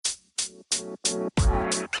Hey,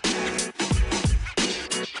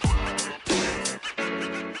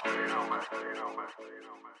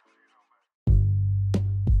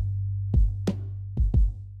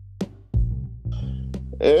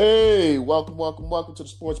 welcome to the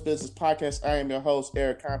Sports Business Podcast. I am your host,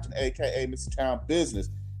 Eric Compton, aka Mr. Town Business.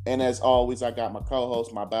 And as always, I got my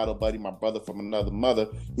co-host, my battle buddy, my brother from another mother.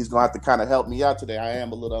 He's gonna have to kind of help me out today. I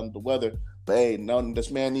am a little under the weather, but hey, this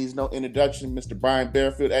man needs no introduction. Mr. Brian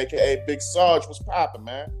Barefield, aka Big Sarge. What's poppin',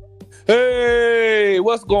 man? Hey,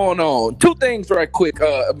 what's going on? Two things right quick,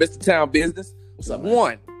 Mr. Town Business. What's up, man?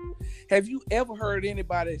 One, have you ever heard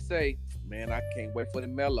anybody say, "Man, I can't wait for the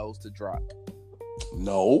mellows to drop"?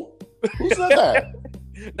 No. Who said that?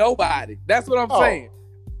 Nobody. That's what I'm saying.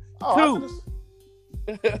 Two.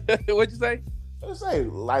 What'd you say? I say,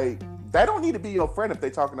 like, they don't need to be your friend if they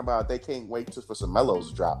talking about they can't wait just for some mellows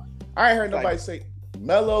to drop. I ain't heard nobody say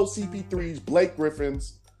Melo, CP3s, Blake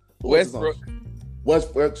Griffins,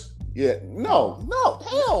 Westbrooks. Yeah, no,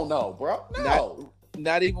 hell no, bro. No.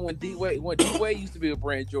 Not even when D-Wade used to be with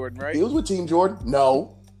Brand Jordan, right? He was with Team Jordan.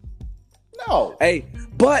 No. Hey,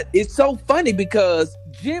 but it's so funny because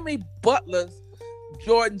Jimmy Butler's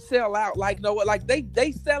Jordan sell out like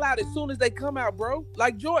they sell out as soon as they come out, bro.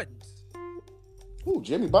 Like Jordans. Who,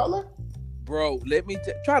 Jimmy Butler? Bro, let me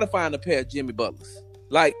try to find a pair of Jimmy Butlers.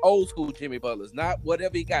 Like old school Jimmy Butlers, not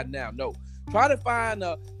whatever he got now. No. Try to find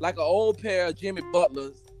an old pair of Jimmy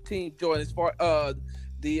Butler's Team Jordan as far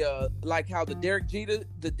like how the Derek Jeter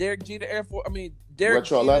Air Force, Derek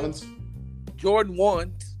Retro Jeter, 11s? Jordan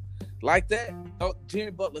 1s. Like that, Jimmy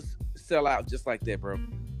Butler sell out just like that, bro.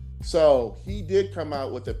 So he did come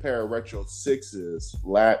out with a pair of retro 6s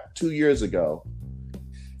 2 years ago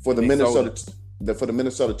for the Minnesota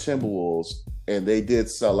Timberwolves, and they did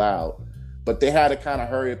sell out. But they had to kind of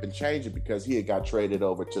hurry up and change it because he had got traded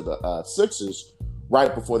over to the Sixers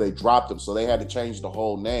right before they dropped him, so they had to change the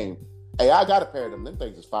whole name. Hey, I got a pair of them. Them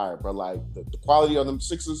things is fire, bro. Like the quality of them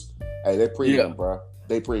Sixers, hey, they're premium, bro.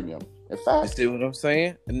 They premium. In fact, you see what I'm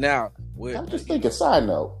saying? And now, I'm just thinking, side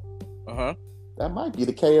note. That might be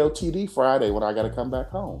the KOTD Friday when I got to come back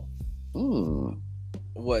home.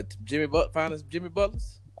 What, find us Jimmy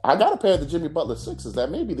Butlers? I got a pair of the Jimmy Butler 6s. That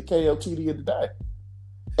may be the KOTD of the day.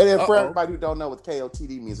 And then for everybody who don't know what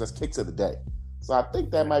KOTD means, that's kicks of the day. So I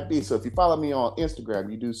think that might be. So if you follow me on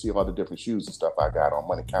Instagram, you do see all the different shoes and stuff I got on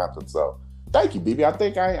Money Compton. So thank you, BB. I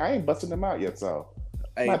think I ain't busting them out yet. So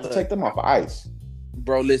I have to take them off of ice.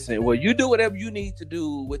 Bro, listen, well, you do whatever you need to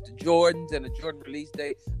do with the Jordans and the Jordan release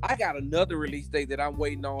date. I got another release date that I'm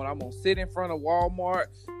waiting on. I'm going to sit in front of Walmart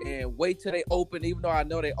and wait till they open, even though I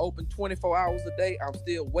know they open 24 hours a day. I'm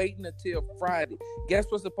still waiting until Friday. Guess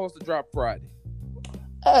what's supposed to drop Friday?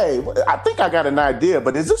 Hey, I think I got an idea,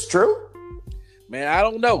 but is this true? Man, I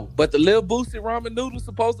don't know, but the Lil Boosie ramen noodles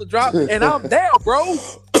supposed to drop, and I'm there, bro.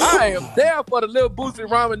 I am there for the Lil Boosie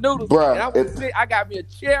ramen noodles. Bro, and I got me a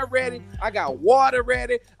chair ready. I got water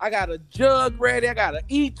ready. I got a jug ready. I got an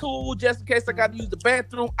E-tool just in case I got to use the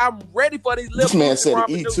bathroom. I'm ready for these Lil Boosie ramen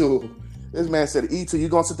noodles. This man said E-tool. You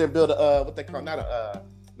gonna sit there and build a what they call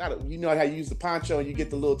you know how you use the poncho and you get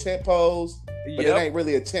the little tent poles, but it ain't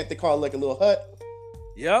really a tent. They call it like a little hut.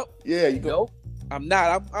 Yep. Yeah, you go. Nope. I'm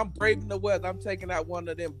not. I'm braving the weather. I'm taking out one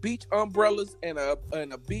of them beach umbrellas and a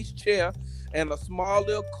beach chair and a small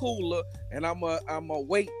little cooler. And I'm a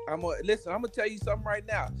wait. Listen. I'm gonna tell you something right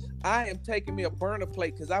now. I am taking me a burner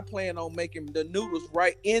plate because I plan on making the noodles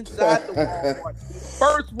right inside the Walmart.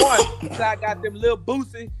 First one. So I got them Lil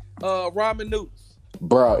Boosie ramen noodles.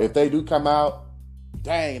 Bro, if they do come out,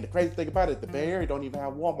 dang. The crazy thing about it, the Bay Area don't even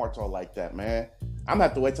have Walmarts all like that, man. I'm gonna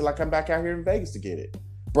have to wait till I come back out here in Vegas to get it.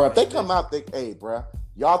 Bro, if they come out, hey, bro,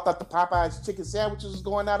 y'all thought the Popeyes chicken sandwiches was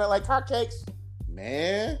going out there like hotcakes?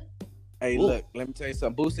 Man. Hey, look, let me tell you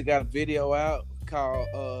something. Boosie got a video out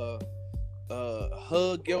called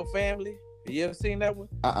Hug Your Family. You ever seen that one?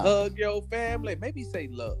 Hug Your Family. Maybe say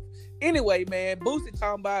love. Anyway, man, Boosie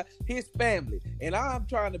talking about his family. And I'm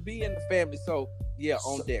trying to be in the family. So, yeah,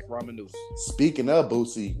 on deck, ramen noodles. Speaking of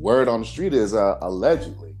Boosie, word on the street is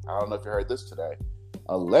allegedly, I don't know if you heard this today,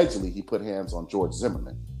 allegedly he put hands on George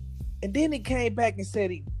Zimmerman. And then he came back and said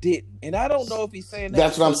he didn't. And I don't know if he's saying that.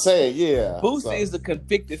 That's what I'm saying, yeah. Boosie is a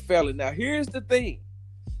convicted felon. Now, here's the thing.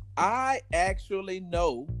 I actually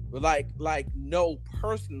know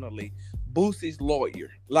personally Boosie's lawyer.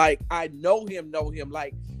 Like, I know him,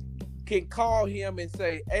 like, can call him and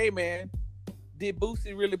say, hey, man, did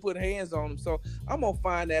Boosie really put hands on him? So I'm going to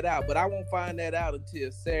find that out. But I won't find that out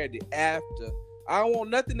until Saturday after. I don't want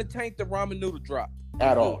nothing to taint the ramen noodle drop.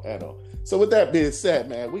 At all. So with that being said,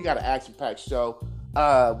 man, we got an action-packed show.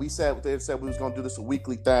 We said we was going to do this a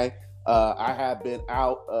weekly thing. I have been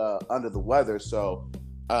out under the weather, so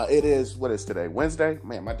it is, what is today? Wednesday?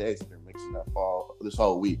 Man, my days have been mixing up all this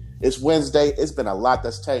whole week. It's Wednesday. It's been a lot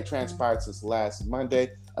that's transpired since last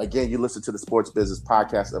Monday. Again, you listen to the Sports Business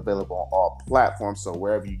Podcast, available on all platforms. So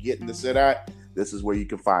wherever you get this at, this is where you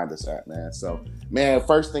can find us at, man. So, man,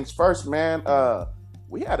 first things first, man.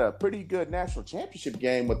 We had a pretty good national championship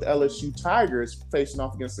game with the LSU Tigers facing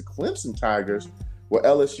off against the Clemson Tigers, where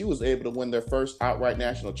LSU was able to win their first outright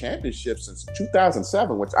national championship since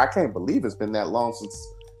 2007, which I can't believe it's been that long since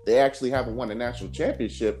they actually haven't won a national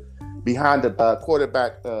championship, behind the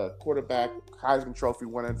quarterback Heisman Trophy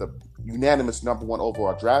winner, the unanimous number 1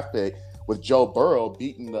 overall draft pick, with Joe Burrow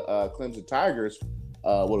beating the Clemson Tigers,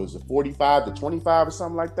 45-25 or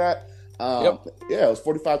something like that? Yep. Yeah, it was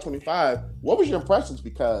 45-25. What was your impressions?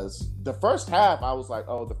 Because the first half, I was like,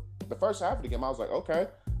 the first half of the game, I was like, okay,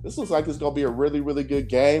 this looks like it's going to be a really, really good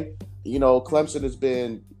game. You know, Clemson has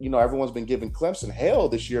been, everyone's been giving Clemson hell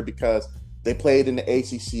this year because they played in the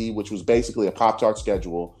ACC, which was basically a Pop-Tart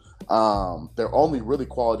schedule. Their only really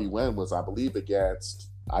quality win was, I believe, against,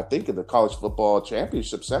 in the college football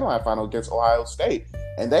championship semifinal against Ohio State.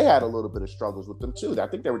 And they had a little bit of struggles with them too. I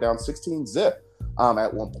think they were down 16-0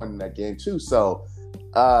 at one point in that game too. So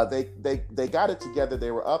they got it together.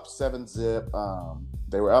 They were up 7-0.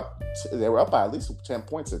 They were up by at least 10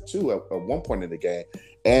 points at one point in the game.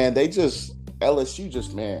 And LSU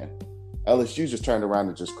just turned around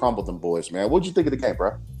and just crumbled them boys, man. What'd you think of the game,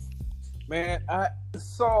 bro? Man, I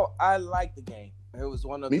liked the game. It was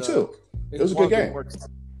one of Me too. It was a good game.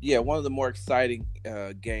 One of the more exciting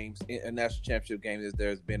games, a national championship game, that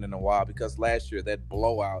there's been in a while, because last year that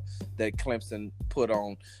blowout that Clemson put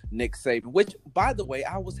on Nick Saban, which, by the way,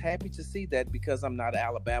 I was happy to see that because I'm not an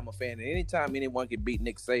Alabama fan, and anytime anyone can beat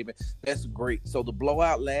Nick Saban, that's great. So the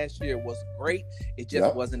blowout last year was great. It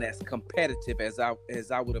just wasn't as competitive as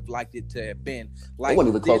I would have liked it to have been. Like, it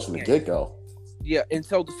wasn't even close from the get-go. Yeah, and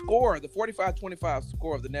so the score, the 45-25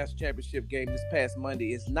 score of the national championship game this past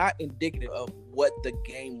Monday, is not indicative of what the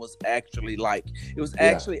game was actually like. It was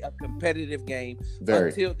actually a competitive game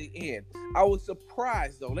until the end. I was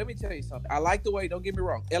surprised, though. Let me tell you something. I like the way, don't get me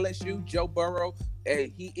wrong, LSU, Joe Burrow,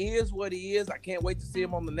 he is what he is. I can't wait to see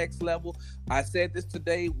him on the next level. I said this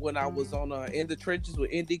today when I was on In the Trenches with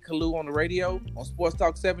Indy Kalu on the radio on Sports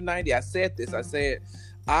Talk 790. I said this. I said,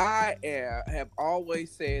 I have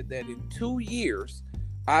always said that in 2 years,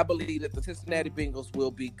 I believe that the Cincinnati Bengals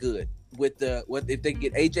will be good. If they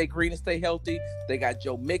get AJ Green and stay healthy, they got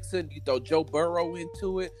Joe Mixon. You throw Joe Burrow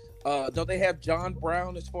into it. Don't they have John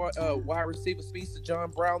Brown as far wide receiver speaks to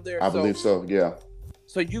John Brown there? I believe so. Yeah.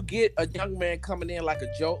 So you get a young man coming in like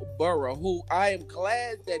a Joe Burrow, who I am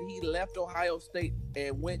glad that he left Ohio State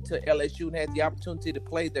and went to LSU and had the opportunity to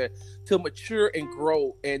play there, to mature and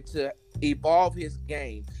grow and to evolve his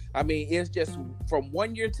game. I mean, it's just from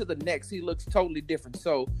 1 year to the next, he looks totally different.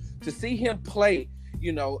 So to see him play,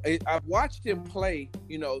 I've watched him play,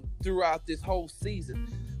 throughout this whole season.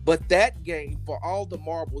 But that game, for all the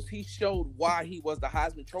marbles, he showed why he was the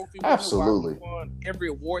Heisman Trophy winner. Absolutely. Why he won every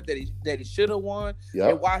award that he should have won,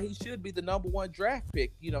 and why he should be the number 1 draft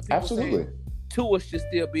pick. People absolutely. Say Tua should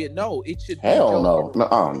still be no. It should hell be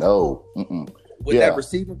no. No. Mm-mm. With that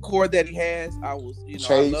receiving core that he has, I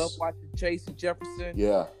love watching Chase and Jefferson.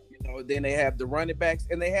 Yeah. Then they have the running backs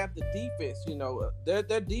and they have the defense.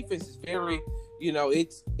 Their defense is very.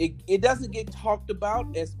 It doesn't get talked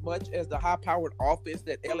about as much as the high-powered offense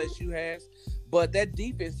that LSU has, but that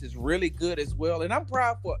defense is really good as well. And I'm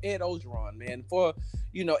proud for Ed Orgeron, man.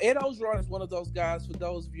 Ed Orgeron is one of those guys, for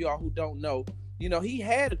those of y'all who don't know, he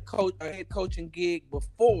had a head coaching gig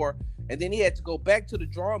before, and then he had to go back to the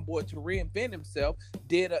drawing board to reinvent himself,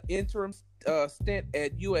 did an interim stint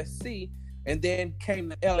at USC, and then came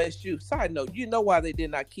to LSU. Side note, you know why they did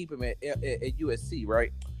not keep him at USC,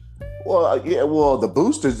 right? Well, the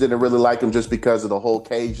boosters didn't really like him just because of the whole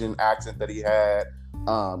Cajun accent that he had.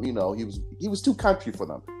 He was too country for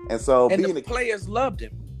them, and the players loved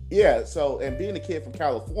him. Yeah, and being a kid from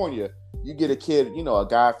California, you get a kid, a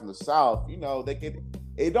guy from the South.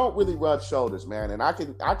 They don't really rub shoulders, man. And I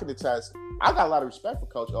can attest. I got a lot of respect for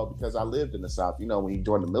Coach O because I lived in the South. When you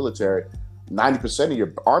joined the military, 90% of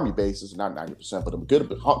your army bases, not 90%, but a good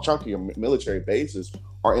chunk of your military bases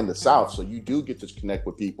are in the South. So you do get to connect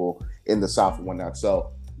with people in the South and whatnot.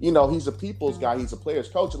 So, he's a people's guy. He's a player's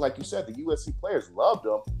coach. And like you said, the USC players loved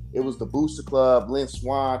him. It was the Booster Club, Lynn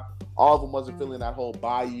Swann. All of them wasn't feeling that whole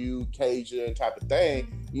Bayou, Cajun type of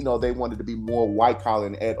thing. They wanted to be more white collar,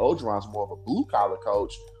 and Ed Orgeron's more of a blue collar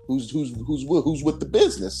coach who's with the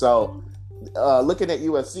business. So, looking at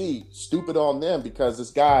USC, stupid on them because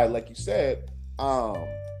this guy, like you said,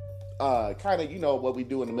 kind of, what we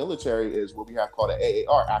do in the military is what we have called an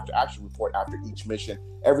AAR, after action report, after each mission.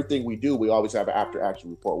 Everything we do, we always have an after action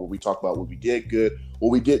report where we talk about what we did good, what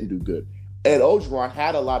we didn't do good. Ed Orgeron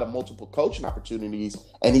had a lot of multiple coaching opportunities,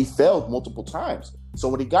 and he failed multiple times. So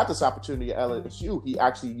when he got this opportunity at LSU, he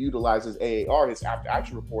actually utilized his AAR, his after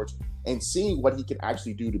action reports, and seeing what he can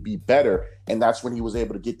actually do to be better. And that's when he was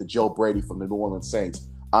able to get the Joe Brady from the New Orleans Saints,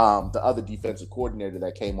 the other defensive coordinator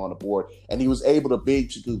that came on the board. And he was able to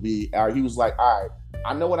he was like, all right,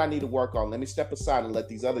 I know what I need to work on. Let me step aside and let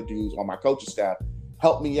these other dudes on my coaching staff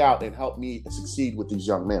help me out and help me succeed with these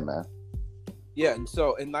young men, man. Yeah,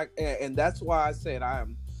 and that's why I said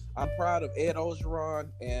I'm proud of Ed Orgeron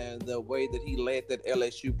and the way that he led that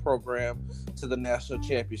LSU program to the national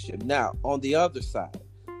championship. Now, on the other side,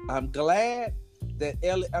 I'm glad that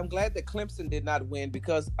Clemson did not win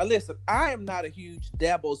because listen, I am not a huge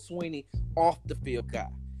Dabo Swinney off the field guy.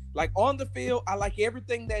 Like on the field, I like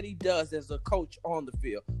everything that he does as a coach on the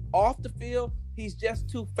field. Off the field, he's just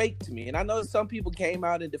too fake to me. And I know some people came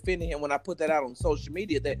out and defended him when I put that out on social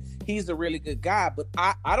media that he's a really good guy, but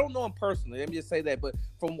I don't know him personally. Let me just say that. But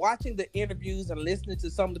from watching the interviews and listening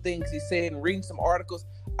to some of the things he said and reading some articles,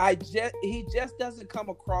 he just doesn't come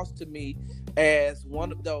across to me as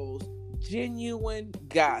one of those genuine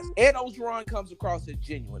guys. Ed Orgeron comes across as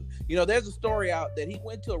genuine. There's a story out that he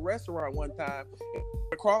went to a restaurant one time and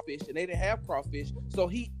crawfish, and they didn't have crawfish, so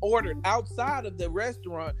he ordered outside of the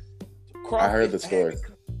restaurant crawfish. I heard the story.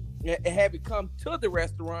 And have it come to the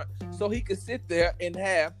restaurant so he could sit there and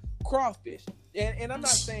have crawfish. And I'm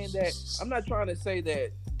not trying to say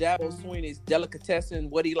that Dabo Swinney's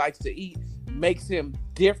delicatessen, what he likes to eat, makes him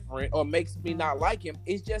different or makes me not like him.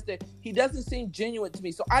 It's just that he doesn't seem genuine to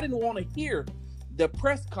me. So I didn't want to hear the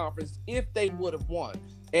press conference if they would have won.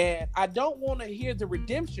 And I don't want to hear the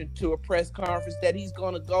redemption tour press conference that he's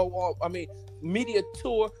going to go on. Media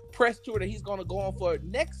tour, press tour that he's going to go on for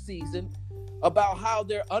next season about how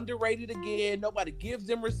they're underrated again. Nobody gives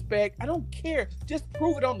them respect. I don't care. Just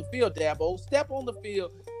prove it on the field, Dabo. Step on the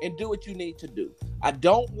field and do what you need to do. I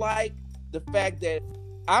don't like the fact that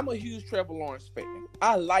I'm a huge Trevor Lawrence fan.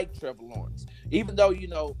 I like Trevor Lawrence. Even though,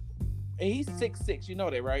 and he's 6'6", you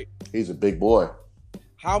know that, right? He's a big boy.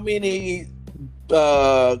 How many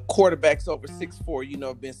quarterbacks over 6'4",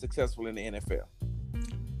 have been successful in the NFL?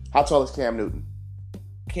 How tall is Cam Newton?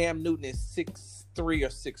 Cam Newton is 6'3" or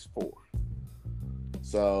 6'4".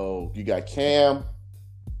 So you got Cam.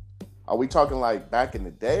 Are we talking like back in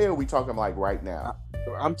the day, or are we talking like right now?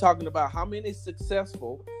 I'm talking about how many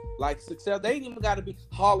successful. They ain't even got to be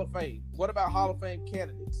Hall of Fame. What about Hall of Fame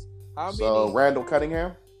candidates? So Randall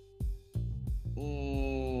Cunningham?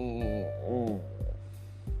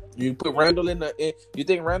 You put Randall you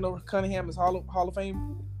think Randall Cunningham is Hall of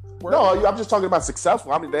Fame? No, I'm just talking about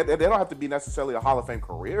successful. They don't have to be necessarily a Hall of Fame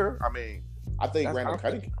career. I think that's Randall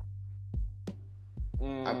Cunningham.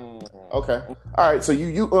 Okay. All right. So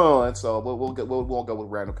and so we'll go with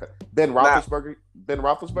Randall Cunningham. Ben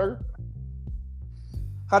Roethlisberger.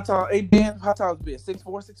 How tall? Hey Ben, how tall is Ben? 6'4",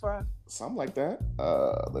 6'5"? Something like that.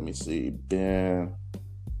 Let me see. Ben.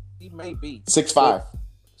 He may be 6'5".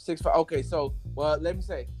 6'5". Okay, so let me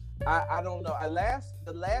say, I don't know.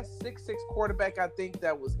 The last 6'6" quarterback I think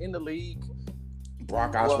that was in the league.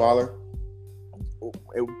 Brock Osweiler.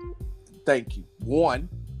 Thank you. One.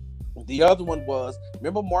 The other one was,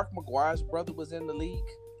 remember Mark McGuire's brother was in the league?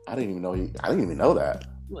 I didn't even know that.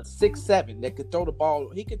 He was 6'7". That could throw the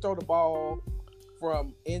ball. He could throw the ball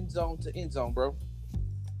from end zone to end zone, bro.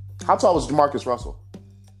 How tall was Jamarcus Russell?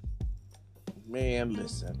 Man,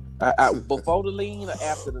 listen. Before the lean or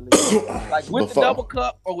after the lean? Like with the double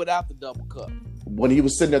cup or without the double cup? When he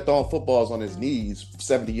was sitting there throwing footballs on his knees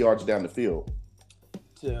 70 yards down the field.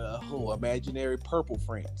 To imaginary purple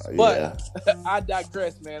friends. But yeah. I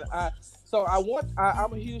digress, man. I'm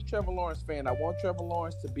a huge Trevor Lawrence fan. I want Trevor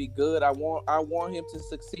Lawrence to be good. I want him to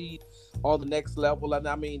succead on the next level.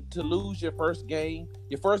 And to lose your first game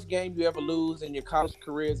you ever lose in your college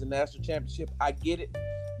career is a national championship. I get it.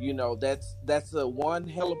 That's a one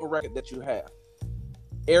hell of a record that you have.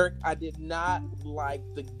 Eric, I did not like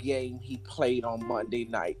the game he played on Monday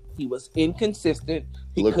night. He was inconsistent.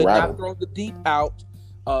 He could not throw the deep out.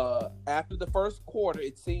 After the first quarter,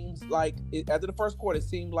 it seemed like the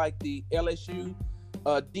LSU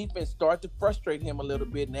defense started to frustrate him a little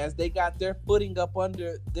bit, and as they got their footing up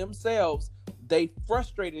under themselves, they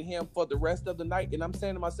frustrated him for the rest of the night. And I'm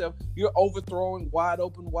saying to myself, you're overthrowing wide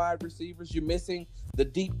open wide receivers, you're missing the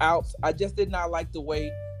deep outs. I just did not like the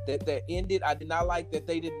way that ended. I did not like that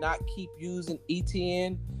they did not keep using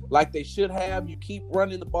ETN like they should have. You keep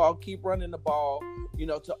running the ball,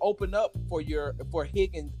 to open up for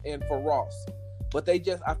Higgins and for Ross. but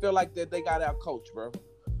I feel like that they got out coached, bro.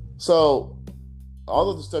 So all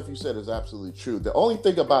of the stuff you said is absolutely true. The only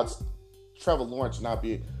thing about Trevor Lawrence not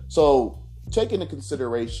being take into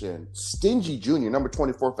consideration, Stingy Jr., number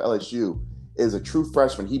 24 for LSU, is a true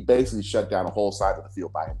freshman. He basically shut down a whole side of the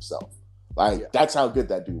field by himself. That's how good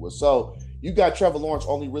that dude was. So you got Trevor Lawrence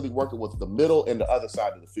only really working with the middle and the other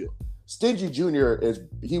side of the field. Stingy Jr.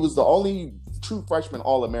 he was the only true freshman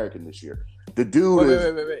All-American this year. The dude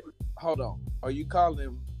wait. Hold on. Are you calling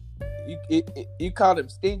him? You called him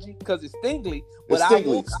stingy because it's Stingley. But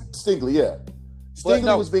Stingley, yeah.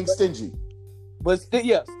 Stingley was being stingy. But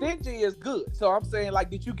stingy is good. So I'm saying, like,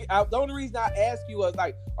 did you get? The only reason I asked you was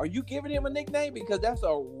like, are you giving him a nickname because that's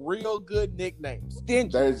a real good nickname,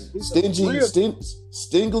 stingy.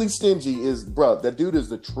 Stingley Stingy is, bro. That dude is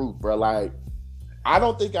the truth, bro. Like, I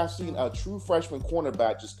don't think I've seen a true freshman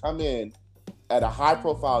cornerback just come in at a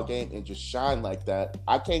high-profile game and just shine like that.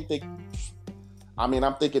 I can't think. I mean,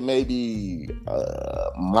 I'm thinking maybe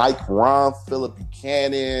Mike Rumph, Philip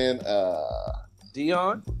Buchanan,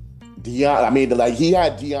 Deion. I mean, like, he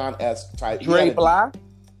had Deion-esque type. Dre Bly.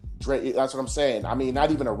 That's what I'm saying. I mean,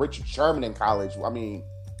 not even a Richard Sherman in college. I mean,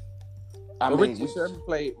 Richard Sherman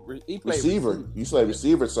played receiver. You played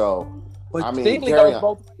receiver, so but Stingley goes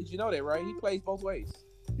both ways. You know that, right? He plays both ways.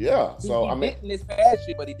 Yeah. So he didn't this past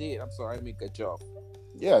year, but he did. I'm sorry, I didn't cut you off.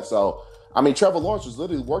 Yeah. So I mean, Trevor Lawrence was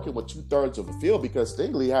literally working with 2/3 of the field because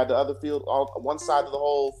Stingley had the other field on one side of the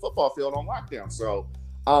whole football field on lockdown. So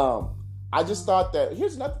I just thought that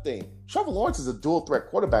here's another thing. Trevor Lawrence is a dual threat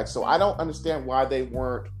quarterback, so I don't understand why they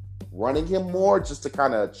weren't running him more just to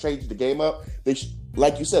kind of change the game up.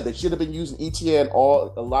 Like you said, they should have been using ETN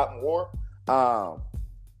a lot more.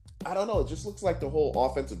 I don't know. It just looks like the whole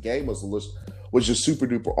offensive game was just super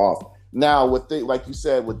duper off. Now, like you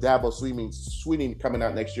said, with Dabo Swinney coming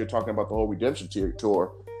out next year talking about the whole redemption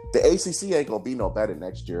tour, the ACC ain't gonna be no better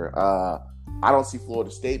next year. I don't see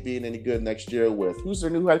Florida State being any good next year with who's their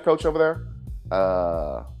new head coach over there?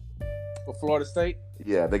 For Florida State?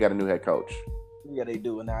 Yeah, they got a new head coach. Yeah, they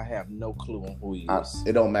do, and I have no clue on who he is.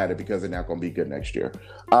 It don't matter because they're not going to be good next year.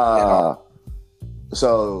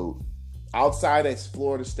 So outside of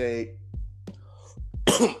Florida State,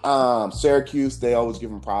 Syracuse, they always give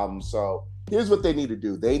them problems. So here's what they need to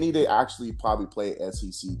do. They need to actually probably play an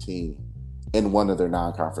SEC team in one of their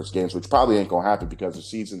non-conference games, which probably ain't going to happen because the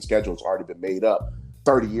season schedule has already been made up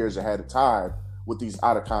 30 years ahead of time with these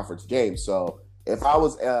out-of-conference games. So if I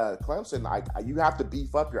was Clemson, you have to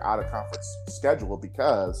beef up your out-of-conference schedule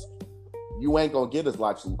because you ain't going to get as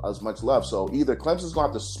much love. So either Clemson's going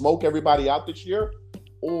to have to smoke everybody out this year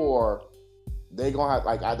or they're going to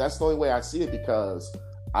have, that's the only way I see it because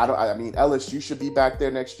LSU should be back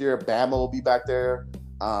there next year. Bama will be back there.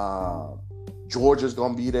 Georgia's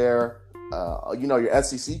going to be there. Your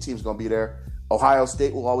SEC team's going to be there. Ohio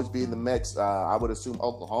State will always be in the mix. I would assume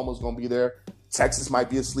Oklahoma's going to be there. Texas might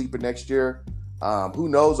be a sleeper next year. Who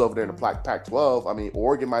knows over there in the Pac-12? I mean,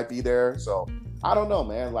 Oregon might be there. So I don't know,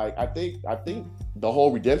 man. Like, I think the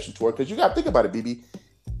whole redemption tour, because you got to think about it, BB.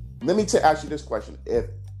 Let me ask you this question. If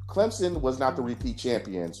Clemson was not the repeat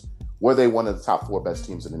champions, were they one of the top 4 best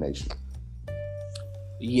teams in the nation?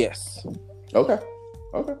 Yes. Okay.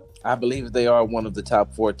 I believe they are one of the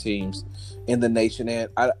top 4 teams in the nation. And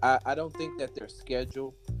I don't think that their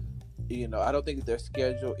schedule, I don't think their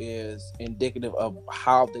schedule is indicative of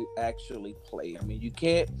how they actually play. I mean, you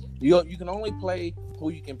can only play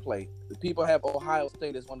who you can play. The people have Ohio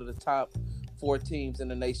State as one of the top 4 teams in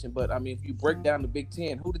the nation. But I mean, if you break down the Big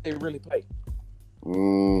Ten, who did they really play?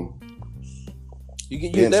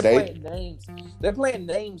 They're playing names. They're playing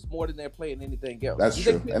names more than they're playing anything else. That's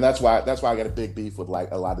true, and that's why I got a big beef with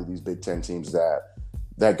like a lot of these Big Ten teams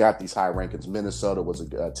that got these high rankings. Minnesota was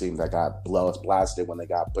a team that got blasted when they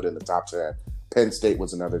got put in the top 10. Penn State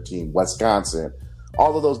was another team. Wisconsin,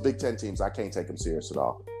 all of those Big Ten teams, I can't take them serious at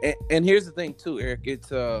all. And here's the thing too, Eric.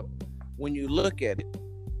 It's when you look at it,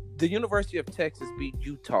 the University of Texas beat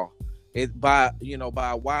Utah. By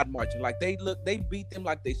a wide margin. Like they beat them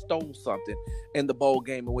like they stole something in the bowl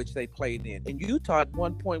game in which they played in. And Utah at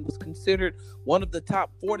one point was considered one of the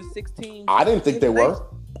top 4 to 6 teams. I didn't think they were.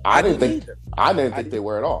 I didn't think they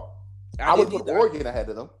were at all. I would put Oregon ahead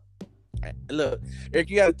of them. Look, Eric,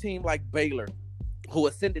 you got a team like Baylor who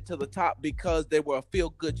ascended to the top because they were a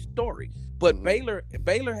feel-good story. But Baylor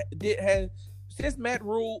had since Matt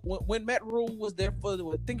Rule, when Matt Rule was there I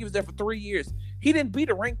think he was there for 3 years, he didn't beat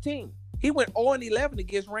a ranked team. He went 0-11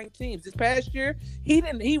 against ranked teams. This past year,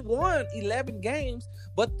 he won 11 games,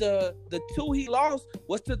 but the 2 he lost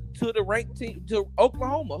was to the ranked team, to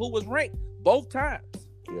Oklahoma, who was ranked both times.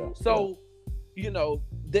 Yeah. So,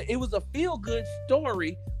 it was a feel-good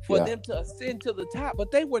story for them to ascend to the top,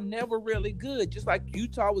 but they were never really good. Just like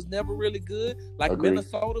Utah was never really good, like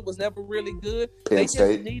Minnesota was never really good. They just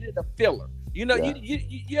needed a filler. You know,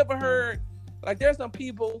 you ever heard, like, there's some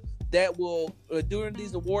people that will during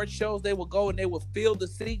these award shows they will go and they will fill the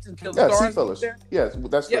seats until the stars fillers. There. Yes,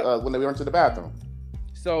 that's when they went to the bathroom.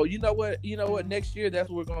 So you know what? Next year that's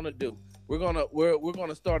what we're gonna do. We're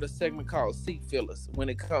gonna start a segment called Seat Fillers when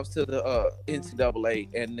it comes to the NCAA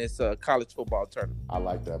and this college football tournament. I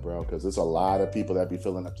like that, bro, because there's a lot of people that be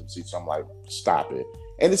filling up the seats. So I'm like, stop it.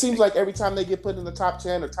 And it seems like every time they get put in the top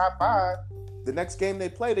 10 or top 5, the next game they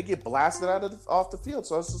play, they get blasted off the field.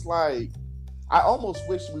 So it's just like, I almost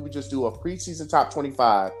wish we would just do a preseason top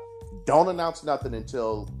 25. Don't announce nothing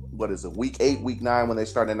until week 8, week 9 when they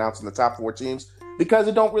start announcing the top 4 teams, because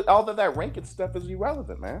all of that ranking stuff is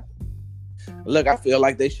irrelevant, man. Look, I feel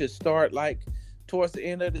like they should start like towards the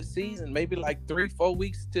end of the season, maybe like 3-4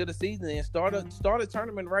 weeks to the season, and start a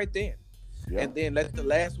tournament right then. Yeah. And then let the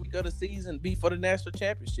last week of the season be for the national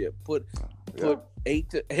championship. Put 8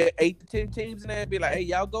 to 10 teams in there and be like, hey,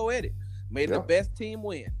 y'all go at it. May the best team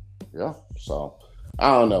win. Yeah. So I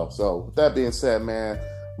don't know. So with that being said, man,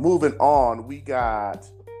 moving on, we got.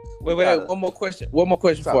 Wait, one more question.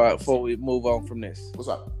 Before we move on from this. What's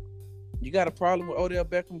up? You got a problem with Odell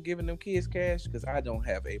Beckham giving them kids cash? Because I don't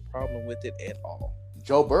have a problem with it at all.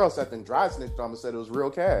 Joe Burrow sat there and dry snitched on him and said it was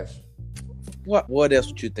real cash. What else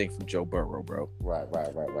would you think from Joe Burrow, bro? Right. I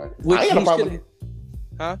ain't got a problem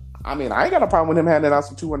huh? I mean, I ain't got a problem with him handing out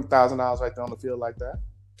some $200,000 right there on the field like that.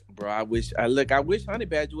 Bro, I wish Honey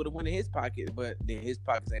Badger would have went in his pocket, but then his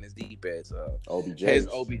pockets ain't as deep as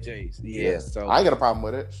OBJ's. Yeah, so I ain't got a problem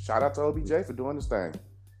with it. Shout out to OBJ for doing this thing.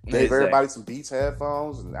 Gave everybody some Beats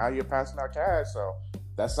headphones, and now you're passing out cash. So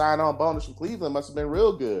that sign-on bonus from Cleveland must have been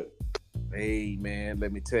real good. Hey, man,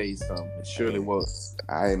 let me tell you something. It surely was.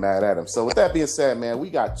 I ain't mad at him. So with that being said, man, we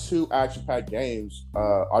got 2 action-packed games.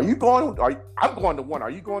 Are you going? I'm going to one. Are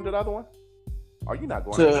you going to the other one? Are you not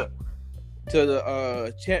going to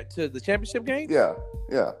the championship game? Yeah.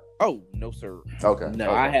 Oh no, sir. Okay. No,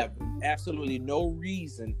 okay. I have absolutely no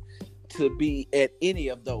reason to be at any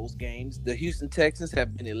of those games. The Houston Texans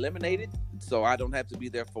have been eliminated, so I don't have to be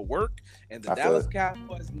there for work. And the Dallas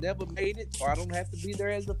Cowboys never made it, so I don't have to be there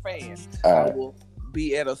as a fan. I will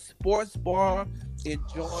be at a sports bar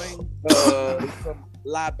enjoying some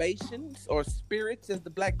libations or spirits, as the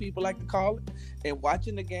black people like to call it, and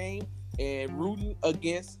watching the game and rooting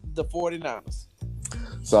against the 49ers.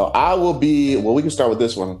 So I will be, we can start with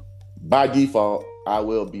this one. By default, I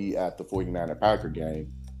will be at the 49er Packer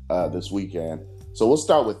game this weekend. So we'll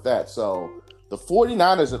start with that. So the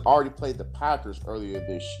 49ers had already played the Packers earlier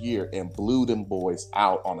this year and blew them boys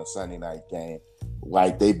out on a Sunday night game.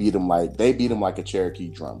 Like they beat them like a Cherokee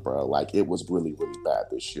drum, bro. Like it was really, really bad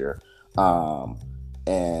this year.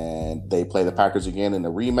 And they play the Packers again in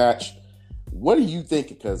the rematch. What are you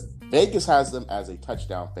thinking? Because Vegas has them as a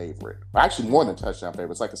touchdown favorite. Actually, more than touchdown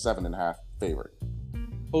favorite. It's like a 7.5 favorite.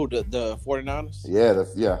 Oh, the 49ers?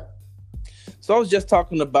 Yeah. So I was just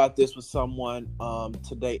talking about this with someone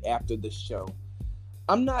today after the show.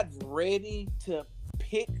 I'm not ready to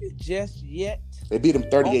pick just yet. They beat them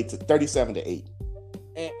 37-8.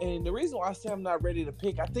 And the reason why I say I'm not ready to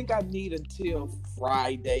pick, I think I need until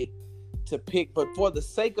Friday to pick. But for the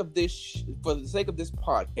sake of this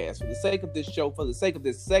podcast, for the sake of this show, for the sake of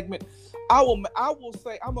this segment, I will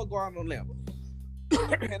say I'm gonna go out on a limb.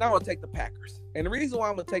 And I'm going to take the Packers. And the reason why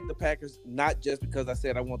I'm going to take the Packers, not just because I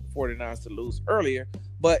said I want the 49ers to lose earlier,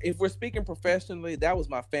 but if we're speaking professionally, that was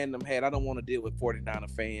my fandom hat. I don't want to deal with 49er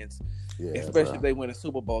fans, especially if they win a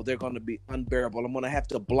Super Bowl. They're going to be unbearable. I'm going to have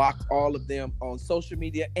to block all of them on social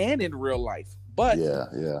media and in real life. But yeah.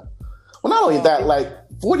 Well, not only that, like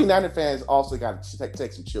 49er fans also got to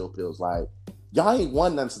take some chill pills. Like, y'all ain't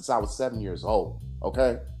won none since I was 7 years old,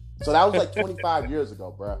 okay? So that was like 25 years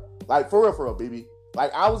ago, bro. Like, for real, baby.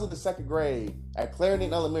 Like, I was in the 2nd grade at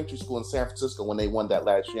Clarendon Elementary School in San Francisco when they won that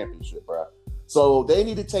last championship, bro. So they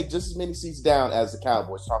need to take just as many seats down as the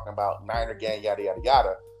Cowboys, talking about Niner gang, yada, yada,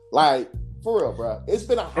 yada. Like, for real, bro. It's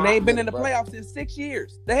been a hot And they ain't been in the bro. playoffs in 6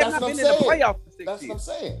 years. They have not been in the playoffs in 6 years. That's what I'm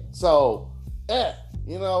saying. So,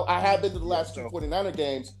 I have been to the last 2 49er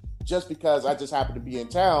games just because I just happened to be in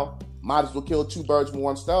town. Might as well kill 2 birds with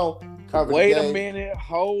 1 stone. Wait a minute,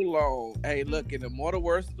 hold on. Hey, look, in the Immortal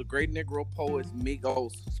Words of the great Negro poets,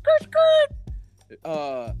 Migos,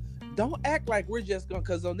 don't act like we're just going,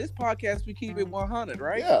 because on this podcast, we keep it 100,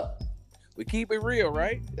 right? Yeah. We keep it real,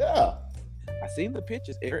 right? Yeah. I seen the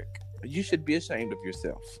pictures, Eric. You should be ashamed of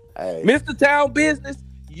yourself. Hey. Mr. Town Business,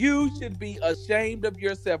 you should be ashamed of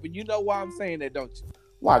yourself. And you know why I'm saying that, don't you?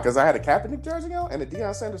 Why? Because I had a Kaepernick jersey on and a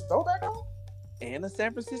Deion Sanders throwback on? and a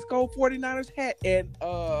San Francisco 49ers hat. And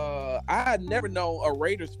I had never known a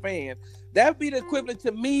Raiders fan. That would be the equivalent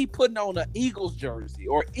to me putting on an Eagles jersey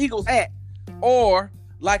or Eagles hat or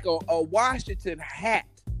like a Washington hat.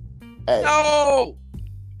 Hey. No.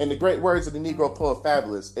 In the great words of the Negro poet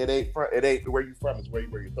Fabulous, it ain't where you from, it's where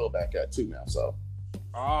your throwback at too now. So.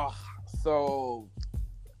 So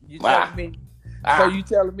you telling me? So you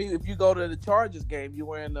telling me if you go to the Chargers game, you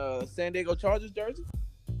wearing a San Diego Chargers jersey?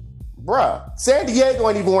 Bruh, San Diego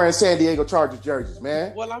ain't even wearing San Diego Chargers jerseys,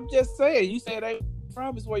 man. Well, I'm just saying. You said they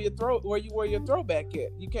promise where you wear your throwback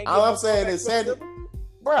at. You can't. All I'm saying is San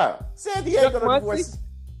Diego don't wear.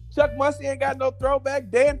 Chuck Muncie ain't got no throwback.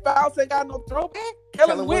 Dan Fouts ain't got no throwback.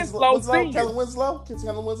 Kellen Winslow Sr. Kellen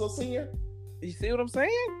Winslow Sr. You see what I'm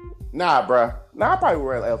saying? Nah, bruh. Nah, I probably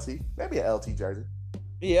wear an LT. Maybe an LT jersey.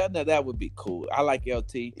 Yeah, no, that would be cool. I like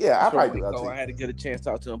LT. Yeah, I probably do LT. I had to get a chance to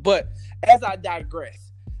talk to him. But as I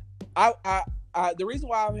digress, I the reason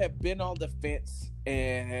why I have been on the fence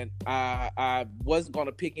and I wasn't going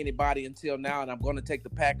to pick anybody until now, and I'm going to take the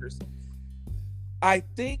Packers. I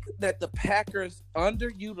think that the Packers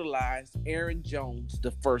underutilized Aaron Jones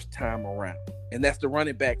the first time around, and that's the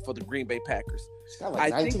running back for the Green Bay Packers. He's got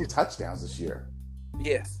like 19 touchdowns this year.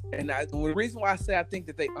 Yes, and the reason why I say I think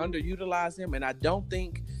that they underutilized him, and I don't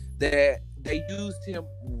think that they used him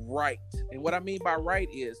right. And what I mean by right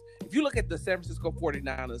is, if you look at the San Francisco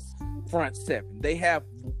 49ers front seven, they have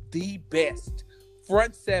the best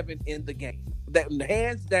front seven in the game. That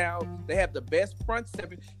hands down, they have the best front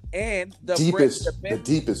seven and the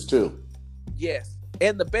deepest too. Yes,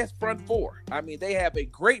 and the best front four. I mean, they have a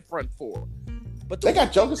great front four. But they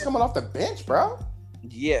got jokers coming off the bench, bro.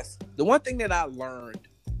 Yes, the one thing that I learned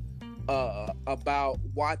about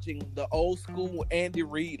watching the old school Andy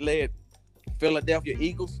Reid led Philadelphia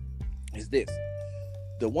Eagles is this: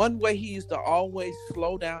 the one way he used to always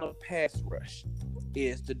slow down a pass rush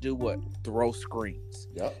is to do what? Throw screens.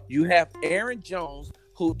 Yep. You have Aaron Jones,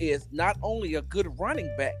 who is not only a good running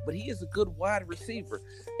back, but he is a good wide receiver.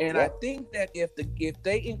 And I think that if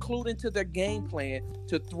they include into their game plan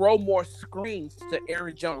to throw more screens to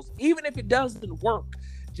Aaron Jones, even if it doesn't work,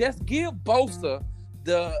 just give Bosa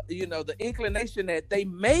the inclination that they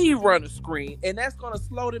may run a screen, and that's going to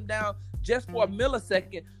slow them down just for a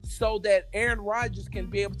millisecond so that Aaron Rodgers can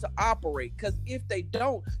be able to operate. Because if they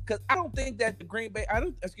don't, because I don't think that I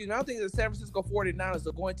don't think the San Francisco 49ers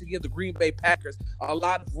are going to give the Green Bay Packers a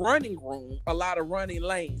lot of running room, a lot of running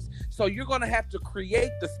lanes. So you're going to have to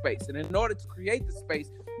create the space. And in order to create the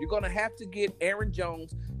space, you're going to have to get Aaron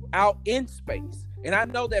Jones out in space. And I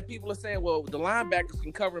know that people are saying, well, the linebackers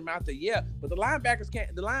can cover him out there. Yeah, but the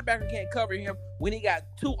linebacker can't cover him when he got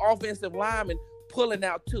two offensive linemen pulling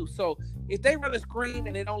out too. So if they run a screen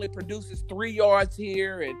and it only produces 3 yards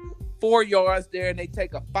here and 4 yards there, and they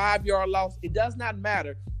take a 5-yard loss, it does not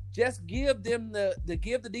matter. Just give them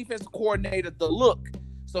give the defensive coordinator the look,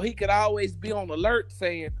 so he could always be on alert,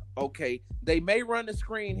 saying, okay, they may run the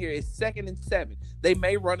screen here. It's 2nd and 7. They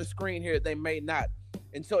may run a screen here. They may not.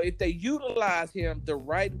 And so if they utilize him the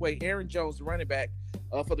right way, Aaron Jones, the running back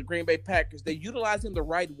for the Green Bay Packers, they utilize him the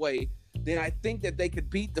right way, then I think that they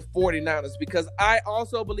could beat the 49ers, because I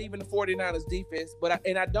also believe in the 49ers defense,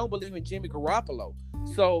 and I don't believe in Jimmy Garoppolo.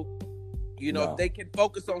 So, if they can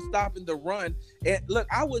focus on stopping the run. And look,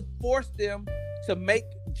 I would force them to make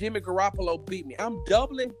Jimmy Garoppolo beat me. I'm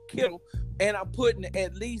doubling Kittle, and I'm putting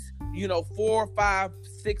at least, 4, 5,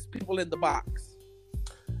 6 people in the box.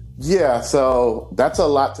 Yeah, so that's a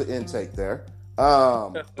lot to intake there.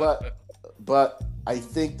 But I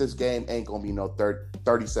think this game ain't gonna be no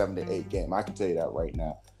 37-8 game. I can tell you that right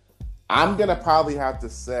now. I'm gonna probably have to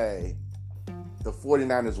say the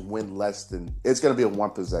 49ers win less than. It's gonna be a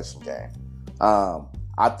 1-possession game.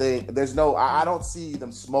 I think I don't see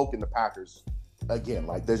them smoking the Packers again.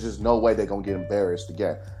 Like, there's just no way they're gonna get embarrassed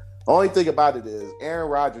again. The only thing about it is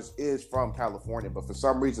Aaron Rodgers is from California, but for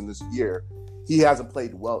some reason this year he hasn't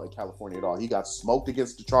played well in California at all. He got smoked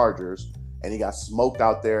against the Chargers, and he got smoked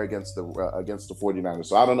out there against the 49ers.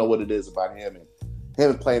 So I don't know what it is about him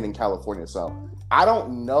playing in California. So I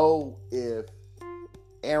don't know if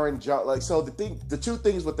Aaron Jones, the two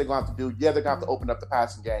things what they're going to have to do. Yeah, they're going to have to open up the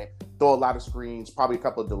passing game, throw a lot of screens, probably a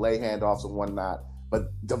couple of delay handoffs and whatnot.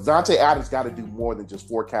 But Davante Adams got to do more than just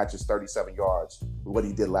 4 catches, 37 yards, what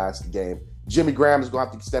he did last game. Jimmy Graham is going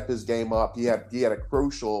to have to step his game up. He had a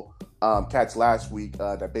crucial catch last week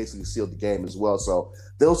that basically sealed the game as well. So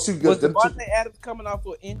those two good. Was Davante Adams coming off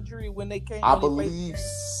an injury when they came? I believe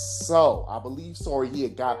so. Or he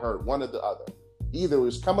had got hurt. One or the other. Either it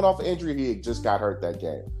was coming off an injury, or he had just got hurt that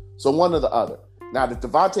game. So one or the other. Now, the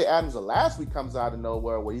Davante Adams of last week comes out of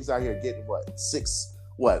nowhere, where he's out here getting 6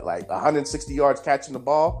 like 160 yards catching the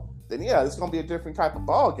ball, then yeah, it's going to be a different type of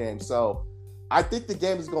ball game. So I think the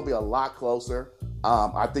game is going to be a lot closer.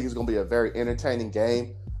 I think it's going to be a very entertaining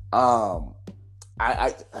game. I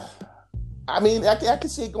mean, I can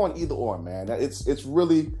see it going either or, man. It's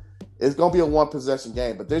going to be a one possession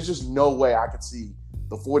game, but there's just no way I could see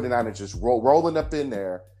the 49ers just rolling up in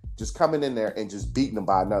there, just coming in there and just beating them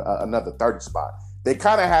by another 30 spot. They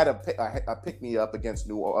kind of had a pick me up against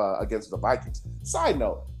the Vikings. Side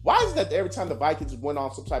note, why is it that every time the Vikings went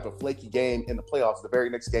on some type of flaky game in the playoffs, the very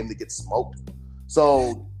next game they get smoked?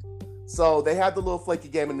 So they had the little flaky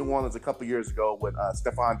game in New Orleans a couple years ago when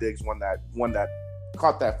Stephon Diggs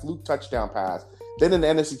caught that fluke touchdown pass. Then in the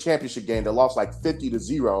NFC Championship game, they lost like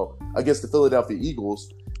 50-0 against the Philadelphia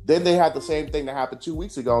Eagles. Then they had the same thing that happened 2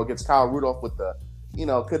 weeks ago against Kyle Rudolph with the,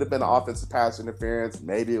 could have been an offensive pass interference.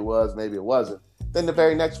 Maybe it was, maybe it wasn't. Then the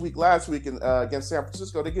very next week, last week against San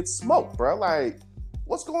Francisco, they get smoked, bro. Like,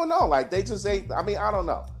 what's going on? Like, they just ain't, I don't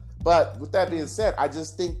know. But with that being said, I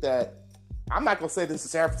just think that I'm not going to say this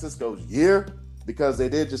is San Francisco's year because they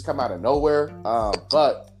did just come out of nowhere.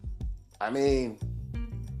 But,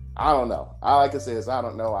 I don't know. All I can say is I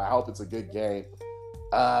don't know. I hope it's a good game.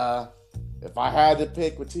 If I had to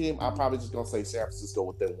pick a team, I'm probably just going to say San Francisco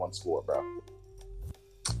within one score, bro.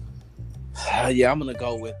 Yeah, I'm going to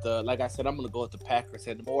go with, like I said, I'm going to go with the Packers.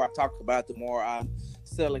 And the more I talk about it, the more I'm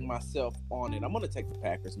selling myself on it. I'm going to take the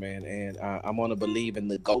Packers, man. And I'm going to believe in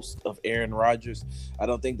the ghost of Aaron Rodgers. I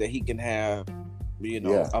don't think that he can have, a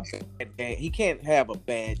bad game. He can't have a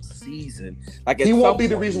bad season. Like he won't be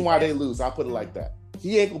the reason why they lose. I'll put it like that.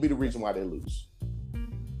 He ain't going to be the reason why they lose.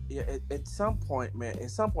 Yeah, at some point, man,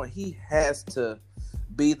 he has to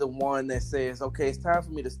be the one that says, okay, it's time for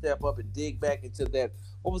me to step up and dig back into that.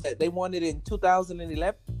 What was that? They won it in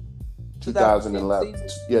 2011? 2011.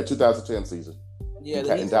 Yeah, 2010 season. Yeah,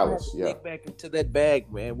 in Dallas. Yeah, dig back into that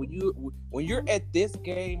bag, man. When you're at this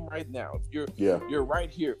game right now, you're right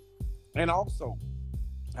here. And also,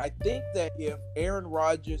 I think that if Aaron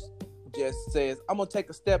Rodgers just says, I'm going to take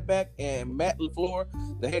a step back, and Matt LaFleur,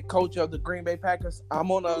 the head coach of the Green Bay Packers, I'm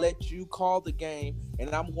going to let you call the game,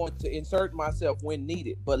 and I'm going to insert myself when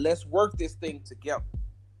needed. But let's work this thing together.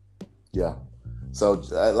 Yeah. So,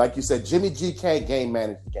 like you said, Jimmy G can't game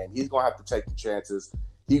manage the game. He's going to have to take the chances.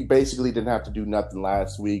 He basically didn't have to do nothing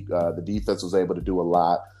last week. The defense was able to do a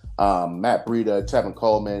lot. Matt Breida, Tevin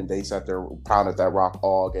Coleman, they sat there pounded that rock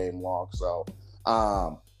all game long. So,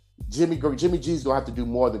 Jimmy G's gonna have to do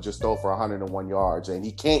more than just throw for 101 yards, and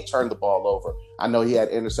he can't turn the ball over. I know he had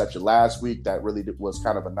interception last week that really was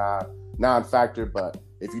kind of a non-factor, but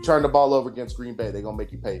if you turn the ball over against Green Bay, they're gonna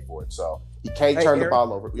make you pay for it. So he can't turn the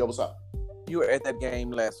ball over. Yo, what's up? You were at that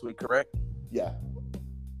game last week, correct? Yeah.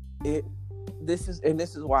 This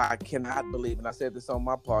is why I cannot believe, and I said this on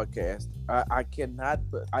my podcast.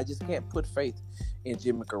 I just can't put faith in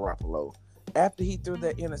Jimmy Garoppolo. After he threw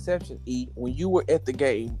that interception, when you were at the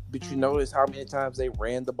game, did you notice how many times they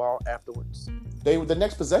ran the ball afterwards? The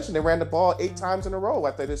next possession, they ran the ball 8 times in a row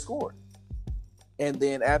after they scored. And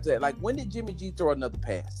then after that, like, when did Jimmy G throw another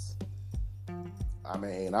pass? Don't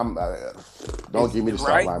give me the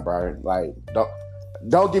start line, Brian. Like,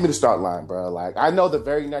 don't give me the start line, bro. Like, I know the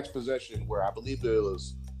very next possession where I believe it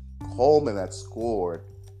was Coleman that scored,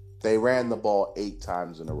 they ran the ball 8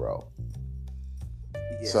 times in a row.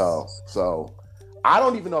 Yes. So I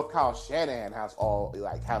don't even know if Kyle Shanahan has all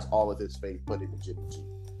of his faith put into Jimmy G.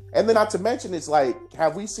 And then not to mention, it's like,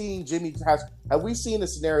 have we seen a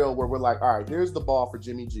scenario where we're like, all right, here's the ball for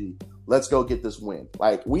Jimmy G. Let's go get this win.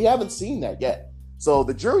 Like, we haven't seen that yet. So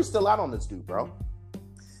the jury's still out on this dude, bro.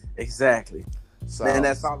 Exactly. So, and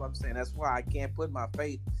that's all I'm saying. That's why I can't put my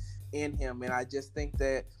faith in him. And I just think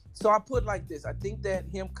that, so I put like this. I think that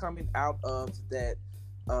him coming out of that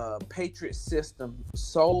Patriot system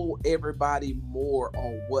sold everybody more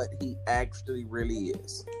on what he actually really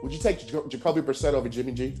is. Would you take Jacoby Brissett over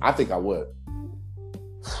Jimmy G? I think I would.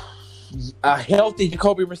 A healthy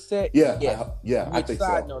Jacoby Brissett? Yeah. I think so.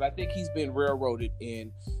 Side note, I think he's been railroaded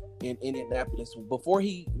in Indianapolis. Before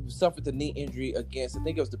he suffered the knee injury against, I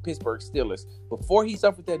think it was the Pittsburgh Steelers. Before he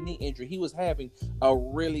suffered that knee injury, he was having a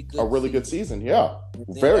really good season. Yeah,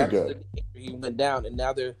 very good. He went down, and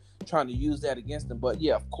now they're trying to use that against him. But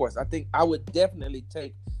yeah, of course, I think I would definitely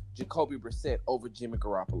take Jacoby Brissett over Jimmy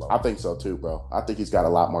Garoppolo. I think so too, bro. I think he's got a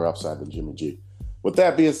lot more upside than Jimmy G. With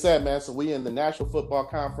that being said, man, so we in the National Football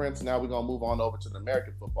Conference. Now we're going to move on over to the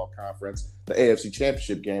American Football Conference, the AFC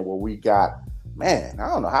Championship game, where we got, man, I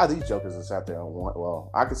don't know how these jokers are sat there on one.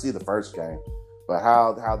 Well, I can see the first game, but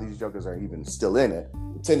how these jokers are even still in it.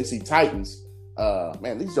 The Tennessee Titans,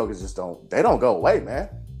 man, these jokers just don't go away, man.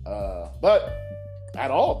 But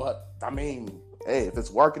I mean, hey, if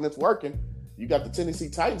it's working, it's working. You got the Tennessee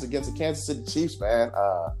Titans against the Kansas City Chiefs, man.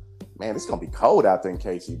 Man, it's gonna be cold out there in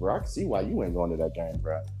KC, bro. I can see why you ain't going to that game,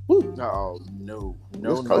 bro. Woo. Oh, no.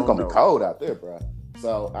 It's gonna be cold out there, bro.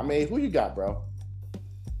 So, I mean, who you got, bro?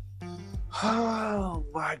 Oh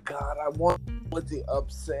my God, I want with the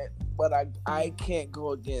upset, but I can't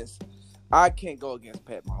go against Pat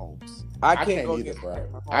Mahomes. I can't go against bro.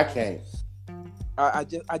 Pat Mahomes. I can't. I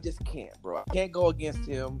just can't, bro. I can't go against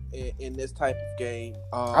him in this type of game.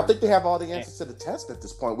 I think they have all the answers to the test at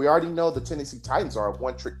this point. We already know the Tennessee Titans are a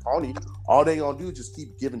one-trick pony. All they gonna do is just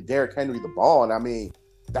keep giving Derrick Henry the ball, and I mean,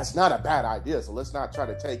 that's not a bad idea. So let's not try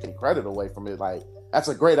to take any credit away from it. Like, that's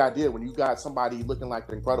a great idea when you got somebody looking like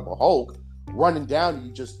the Incredible Hulk running down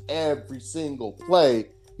you just every single play.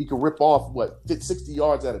 He can rip off 60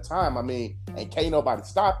 yards at a time. I mean, and can't nobody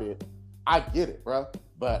stop it. I get it, bro.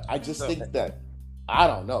 But I just think that I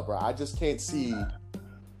don't know, bro. I just can't see.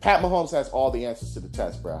 Pat Mahomes has all the answers to the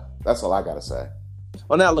test, bro. That's all I gotta say.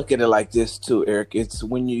 Well, now look at it like this too, Eric. It's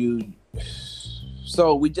when you.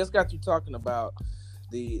 So we just got you talking about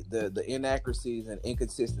the inaccuracies and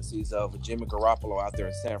inconsistencies of Jimmy Garoppolo out there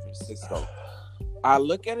in San Francisco. I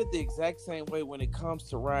look at it the exact same way when it comes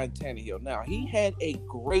to Ryan Tannehill. Now, he had a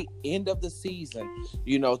great end of the season,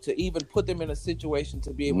 to even put them in a situation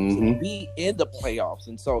to be able to be in the playoffs.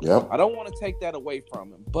 And so I don't want to take that away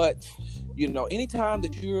from him. But, anytime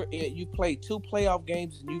that you play 2 playoff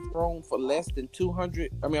games and you've thrown for less than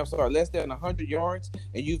 100 yards,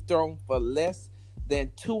 and you've thrown for less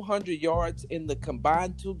than 200 yards in the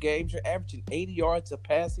combined 2 games, you're averaging 80 yards of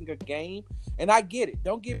passing a game. And I get it.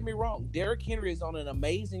 Don't get me wrong. Derrick Henry is on an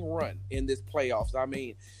amazing run in this playoffs. I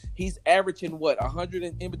mean, he's averaging 100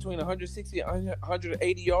 in between 160 and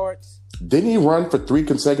 180 yards. Didn't he run for 3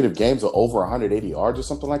 consecutive games of over 180 yards or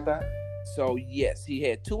something like that? So yes, he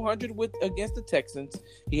had 200 against the Texans.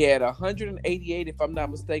 He had 188, if I'm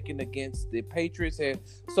not mistaken, against the Patriots. And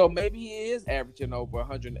so maybe he is averaging over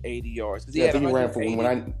 180 yards. He ran for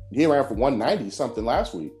 190 something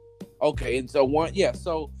last week. Okay, and so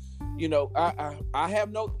I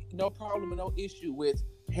have no problem and no issue with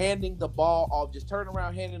handing the ball off, just turning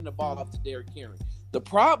around, handing the ball off to Derrick Henry. The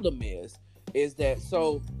problem is that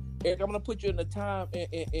Eric, I'm gonna put you in the time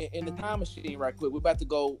machine right quick. We're about to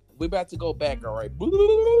go back, all right.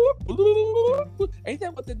 Ain't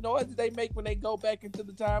that what the noise that they make when they go back into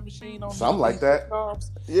the time machine on something like that?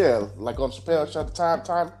 Times? Yeah, like on Chappelle Show, the time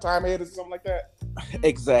head or something like that.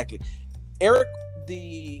 Exactly. Eric,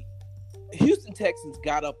 the Houston Texans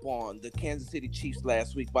got up on the Kansas City Chiefs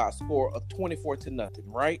last week by a score of 24-0,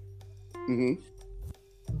 right? Mm-hmm.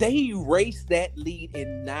 They erased that lead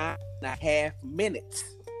in 9.5 minutes.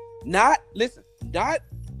 Not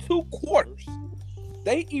 2 quarters.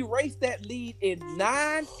 They erased that lead in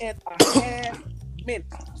 9.5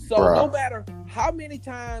 minutes. So no matter how many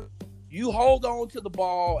times you hold on to the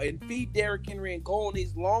ball and feed Derrick Henry and go on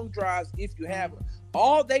these long drives, if you have it,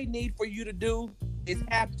 all they need for you to do is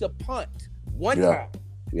have to punt one time,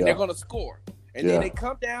 and they're going to score. And then they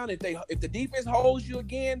come down. If the defense holds you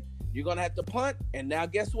again, you're going to have to punt. And now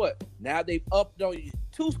guess what? Now they've upped on you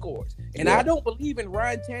 2 scores. And I don't believe in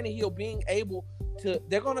Ryan Tannehill being able to –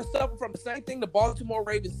 they're going to suffer from the same thing the Baltimore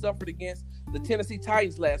Ravens suffered against the Tennessee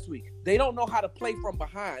Titans last week. They don't know how to play from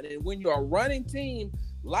behind. And when you're a running team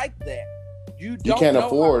like that, you can't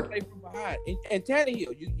afford how to play from behind. And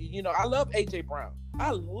Tannehill, I love A.J. Brown.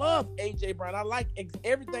 I like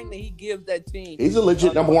everything that he gives that team. He's a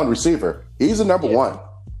legit number 1 receiver. He's a number 1.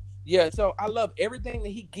 Yeah, so I love everything that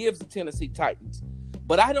he gives the Tennessee Titans.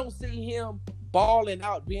 But I don't see him balling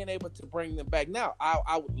out, being able to bring them back. Now,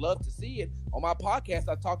 I would love to see it. On my podcast,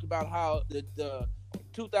 I talked about how the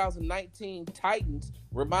 2019 Titans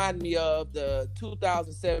remind me of the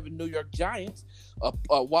 2007 New York Giants,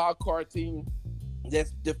 a wild card team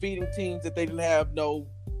that's defeating teams that they didn't have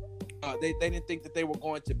they didn't think that they were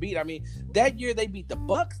going to beat. I mean, that year they beat the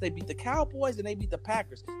Bucks, they beat the Cowboys, and they beat the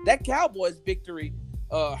Packers. That Cowboys victory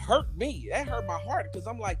hurt me. That hurt my heart because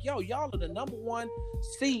I'm like, y'all are the number 1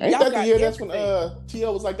 seed. Ain't that the year that's when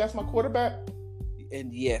T.O. was like, that's my quarterback?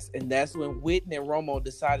 And yes, and that's when Witten and Romo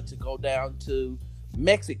decided to go down to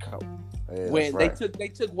Mexico. Yeah, when they took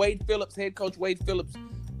Wade Phillips, head coach Wade Phillips,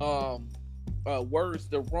 words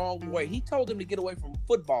the wrong way. He told them to get away from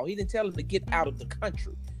football. He didn't tell them to get out of the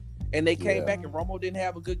country. And they came back, and Romo didn't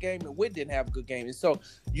have a good game, and Witt didn't have a good game. And so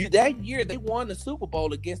that year, they won the Super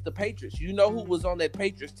Bowl against the Patriots. You know who was on that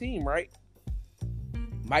Patriots team, right?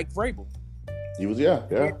 Mike Vrabel. He was,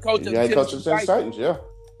 Head coach of the Titans, yeah.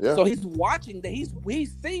 So he's watching that. He's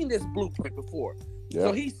seen this blueprint before. Yeah.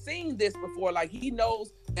 So he's seen this before. Like, he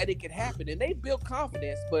knows that it can happen. And they built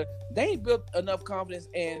confidence, but they ain't built enough confidence.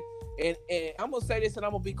 And And I'm gonna say this, and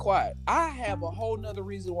I'm gonna be quiet. I have a whole nother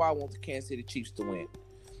reason why I want the Kansas City Chiefs to win.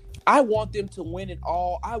 I want them to win it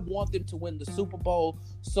all. I want them to win the Super Bowl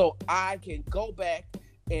so I can go back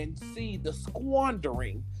and see the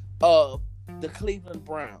squandering of the Cleveland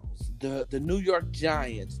Browns, the New York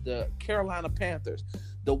Giants, the Carolina Panthers,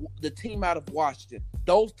 the team out of Washington,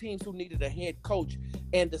 those teams who needed a head coach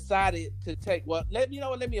and decided to take, let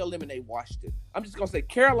me eliminate Washington. I'm just going to say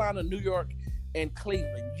Carolina, New York, and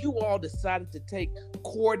Cleveland. You all decided to take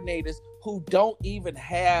coordinators who don't even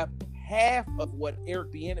have half of what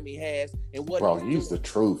Eric Bieniemy has and what. Bro, he's the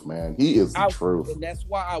truth, man. He is the truth, and that's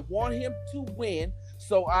why I want him to win,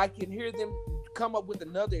 so I can hear them come up with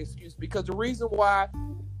another excuse. Because the reason why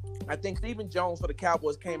I think Stephen Jones for the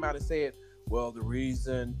Cowboys came out and said, well, the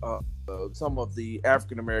reason some of the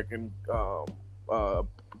African American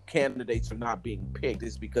candidates are not being picked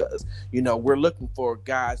is because, we're looking for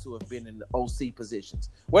guys who have been in the OC positions.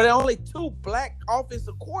 Well, there are only two black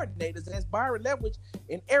offensive coordinators, and that's Byron Leftwich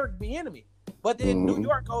and Eric Bieniemy. But then New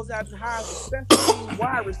York goes out and hires a special team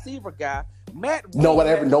wide receiver guy, Matt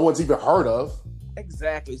Rule. No one's even heard of.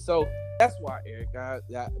 Exactly. So that's why, Eric,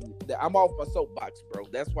 I'm off my soapbox, bro.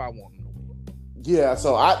 That's why I want him to win. Yeah,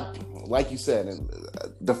 so like you said, and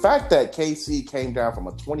the fact that KC came down from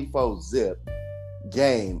a 24-zip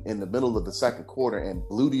game in the middle of the second quarter and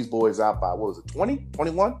blew these boys out by, what was it, 20,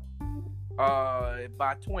 21?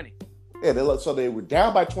 By 20. Yeah, so they were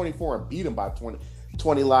down by 24 and beat them by 20.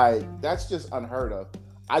 Like, that's just unheard of.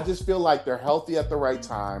 I just feel like they're healthy at the right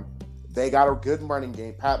time. They got a good running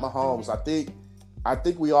game. Pat Mahomes, I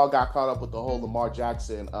think we all got caught up with the whole Lamar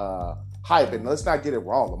Jackson hype. And let's not get it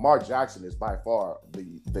wrong. Lamar Jackson is by far the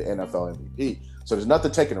NFL MVP. So there's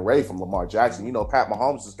nothing taken away from Lamar Jackson. Pat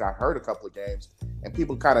Mahomes just got hurt a couple of games, and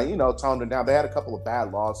people kind of, toned him down. They had a couple of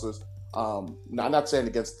bad losses. I'm not saying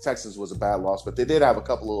against the Texans was a bad loss, but they did have a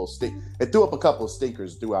couple of they threw up a couple of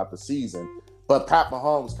stinkers throughout the season. But Pat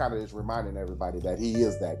Mahomes kind of is reminding everybody that he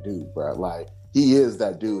is that dude, bro. Like, he is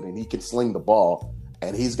that dude, and he can sling the ball.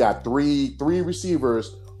 And he's got three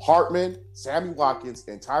receivers, Hartman, Sammy Watkins,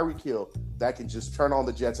 and Tyreek Hill, that can just turn on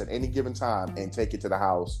the Jets at any given time and take it to the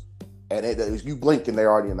house. And you blink and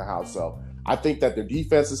they're already in the house. So I think that their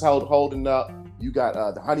defense is holding up. You got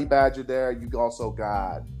the Honey Badger there. You also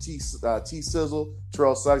got T Sizzle,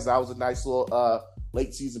 Terrell Suggs. That was a nice little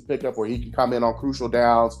late season pickup where he can come in on crucial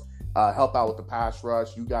downs, help out with the pass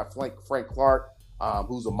rush. You got Frank Clark,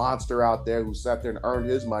 who's a monster out there, who sat there and earned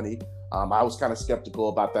his money. I was kind of skeptical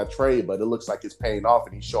about that trade, but it looks like it's paying off,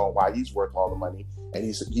 and he's showing why he's worth all the money, and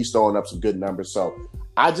he's throwing up some good numbers. So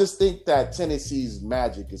I just think that Tennessee's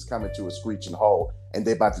magic is coming to a screeching halt, and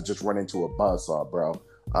they're about to just run into a buzzsaw, bro.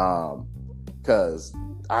 Because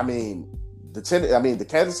the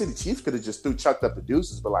Kansas City Chiefs could have just chucked up the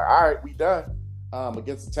deuces, but like, all right, we done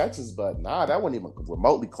against the Texans, but nah, that wasn't even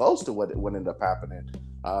remotely close to what ended up happening.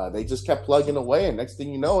 They just kept plugging away, and next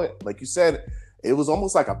thing you know, it, like you said, it was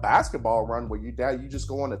almost like a basketball run where you just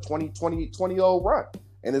go on a 20-0 run,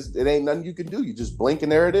 and it ain't nothing you can do. You just blink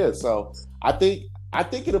and there it is. So I think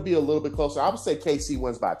it'll be a little bit closer. I would say KC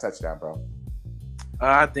wins by a touchdown, bro.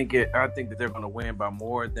 I think that they're going to win by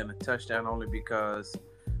more than a touchdown, only because,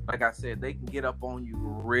 like I said, they can get up on you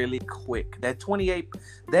really quick. That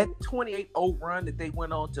 28-0 run that they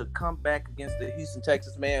went on to come back against the Houston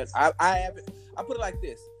Texans, man. I put it like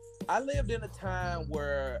this. I lived in a time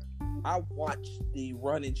where I watched the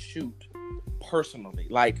run and shoot personally,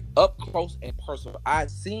 like up close and personal. I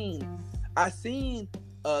seen Kevin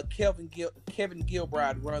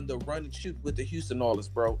Gilbride run the run and shoot with the Houston Oilers,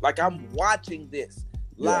 bro. Like, I'm watching this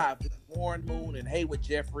live with Warren Moon and Haywood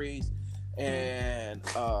Jeffries and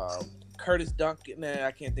Curtis Duncan.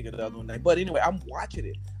 I can't think of the other one name, but anyway, I'm watching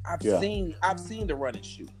it. I've seen the run and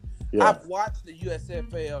shoot. Yeah. I've watched the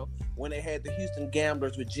USFL when they had the Houston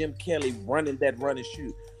Gamblers with Jim Kelly running that run and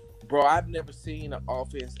shoot. Bro, I've never seen an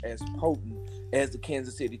offense as potent as the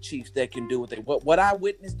Kansas City Chiefs that can do what I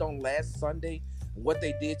witnessed on last Sunday, what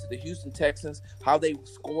they did to the Houston Texans, how they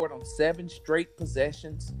scored on 7 straight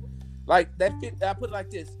possessions. Like that, I put it like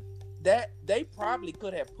this: that they probably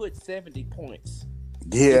could have put 70 points.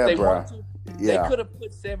 Yeah, bro. They could have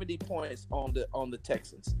put 70 points on the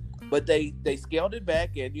Texans, but they scaled it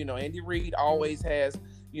back. And Andy Reid always has,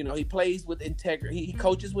 he plays with integrity. He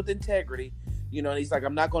coaches with integrity. And he's like,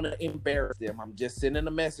 I'm not going to embarrass them. I'm just sending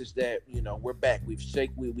a message that, we're back. We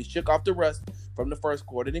shook off the rust from the first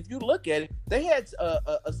quarter. And if you look at it, they had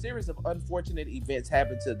a series of unfortunate events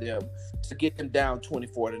happen to them to get them down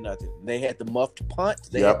 24-0. They had the muffed punt.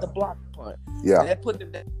 They had the blocked punt. Yeah. That put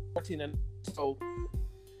them down 14-0. So,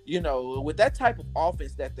 with that type of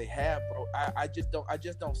offense that they have, bro, I just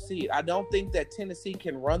don't see it. I don't think that Tennessee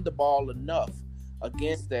can run the ball enough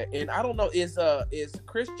against that. And I don't know, is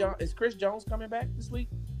Chris Jones coming back this week?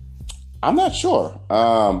 I'm not sure.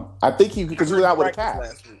 I think because he was out with a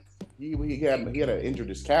calf. He had to injured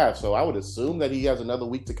his calf, so I would assume that he has another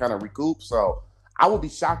week to kind of recoup. So I would be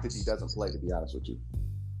shocked if he doesn't play, to be honest with you.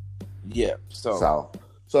 Yeah. So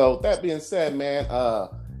that being said, man,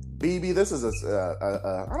 BB, this is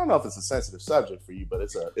I don't know if it's a sensitive subject for you, but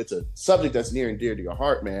it's a subject that's near and dear to your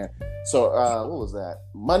heart, man. So what was that?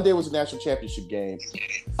 Monday was a national championship game.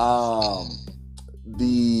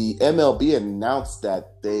 The MLB announced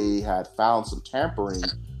that they had found some tampering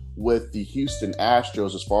with the Houston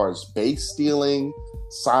Astros as far as base stealing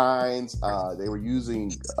signs. They were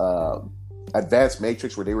using advanced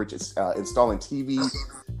matrix where they were just installing TVs.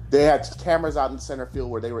 They had cameras out in center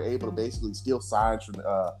field where they were able to basically steal signs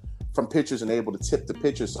from pitchers and able to tip the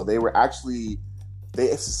pitchers. So they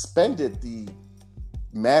suspended the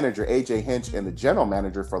manager, AJ Hinch, and the general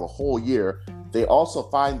manager for the whole year. They also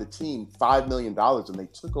fined the team $5 million, and they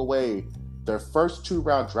took away their first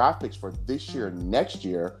 2-round draft picks for this year and next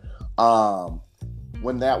year.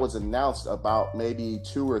 When that was announced, about maybe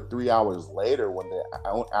 2 or 3 hours later, when the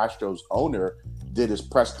Astros owner did his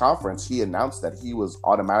press conference, he announced that he was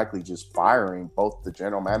automatically just firing both the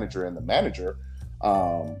general manager and the manager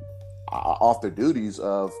off their duties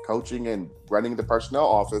of coaching and running the personnel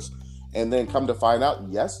office. And then come to find out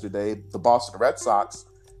yesterday, the Boston Red Sox,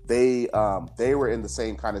 they were in the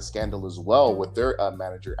same kind of scandal as well with their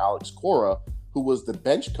manager, Alex Cora, who was the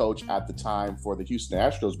bench coach at the time for the Houston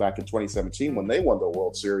Astros back in 2017 when they won the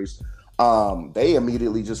World Series. They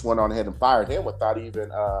immediately just went on ahead and fired him without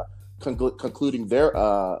even concluding their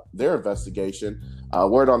investigation.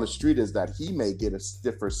 Word on the street is that he may get a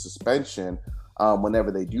stiffer suspension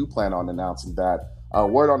whenever they do plan on announcing that.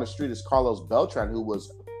 Word on the street is Carlos Beltran, who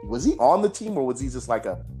was he on the team, or was he just like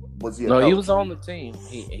No, he was on the team.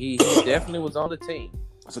 He definitely was on the team.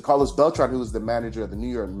 So Carlos Beltran, who was the manager of the New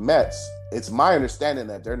York Mets, it's my understanding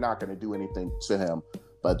that they're not going to do anything to him,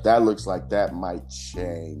 but that looks like that might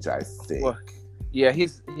change, I think. Well, yeah,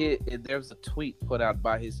 there's a tweet put out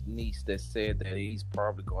by his niece that said that he's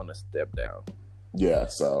probably going to step down. Yeah,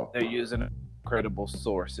 so they're using a credible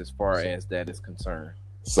source as far as that is concerned.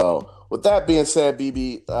 So with that being said,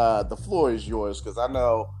 BB, the floor is yours, because I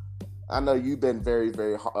know you've been very,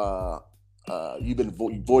 very you've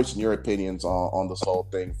been voicing your opinions on this whole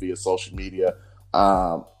thing via social media.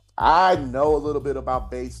 I know a little bit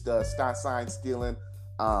about base sign stealing,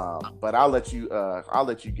 but I'll let you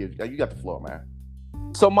you got the floor, man.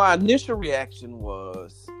 So my initial reaction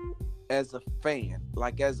was, as a fan,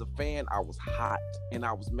 I was hot and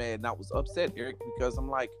I was mad and I was upset, Eric, because I'm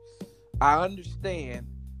like, I understand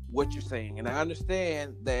what you're saying, and I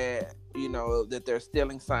understand that that they're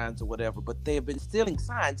stealing signs or whatever, but they've been stealing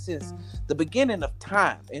signs since the beginning of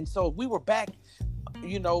time. And so we were back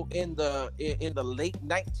in the late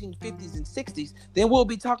 1950s and 60s, then we'll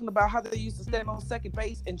be talking about how they used to stand on second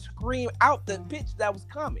base and scream out the pitch that was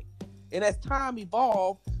coming. And as time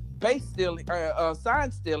evolved, base stealing,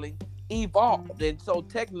 sign stealing evolved, and so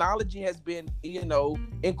technology has been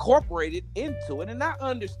incorporated into it. And I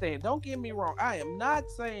understand, don't get me wrong, I am not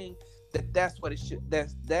saying that's what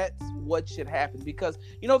what should happen, because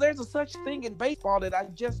there's a such thing in baseball that I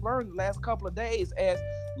just learned the last couple of days as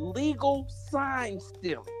legal sign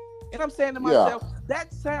stealing. And I'm saying to myself,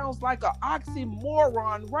 that sounds like an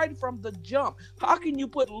oxymoron right from the jump. How can you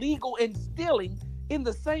put legal and stealing in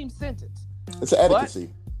the same sentence? It's an etiquette.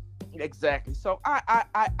 Exactly. So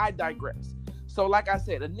I digress. So like I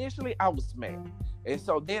said, initially I was mad. And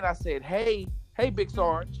so then I said, hey, Big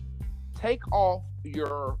Sarge, take off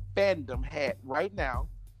your fandom hat right now.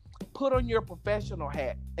 Put on your professional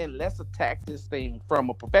hat, and let's attack this thing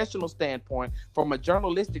from a professional standpoint, from a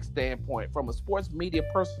journalistic standpoint, from a sports media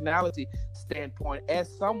personality standpoint,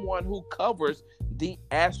 as someone who covers the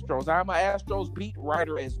Astros. I'm an Astros beat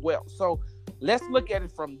writer as well. So let's look at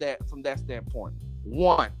it from that standpoint.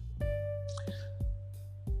 One,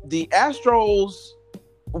 the Astros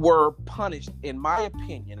were punished, in my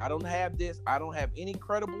opinion. I don't have any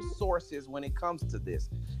credible sources when it comes to this.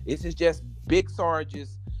 This is just Big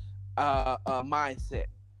Sarge's mindset.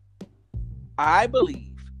 I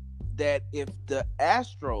believe that if the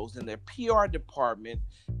Astros and their PR department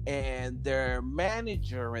and their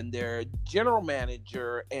manager and their general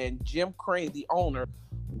manager and Jim Crane, the owner,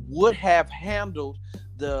 would have handled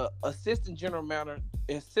the assistant general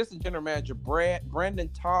manager Brandon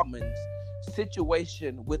Taubman's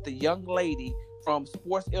situation with the young lady from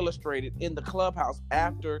Sports Illustrated in the clubhouse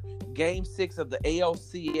after Game 6 of the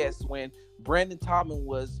ALCS, when Brandon Tallman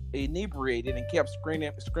was inebriated and kept screaming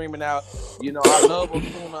out, I love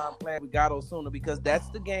Osuna. I'm glad we got Osuna, because that's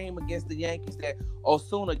the game against the Yankees that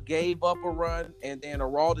Osuna gave up a run, and then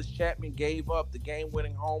Aroldis Chapman gave up the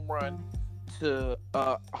game-winning home run to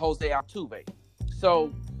Jose Altuve.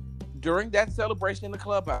 So during that celebration in the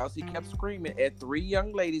clubhouse, he kept screaming at 3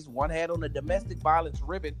 young ladies. One had on a domestic violence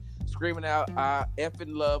ribbon, screaming out, "I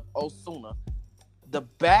effing love Osuna." The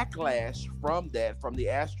backlash from that, from the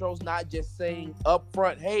Astros not just saying up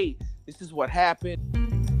front, "Hey, this is what happened."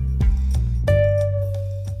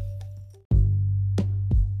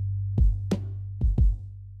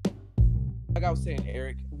 Like I was saying,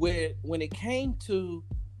 Eric, when it came to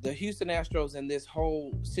the Houston Astros and this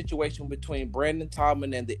whole situation between Brandon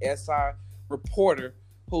Tallman and the SI reporter,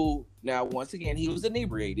 who now, once again, he was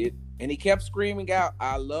inebriated and he kept screaming out,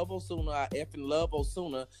 "I love Osuna, I effing love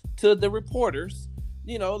Osuna," to the reporters.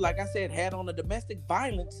 Like I said, had on a domestic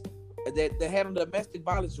violence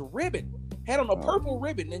ribbon, had on a purple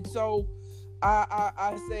ribbon. And so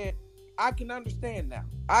I said, I can understand now.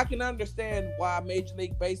 I can understand why Major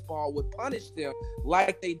League Baseball would punish them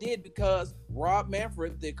like they did, because Rob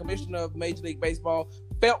Manfred, the commissioner of Major League Baseball,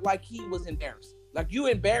 felt like he was embarrassed. Like, you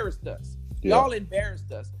embarrassed us. Yeah. Y'all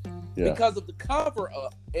embarrassed us. Yeah. Because of the cover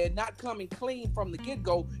up and not coming clean from the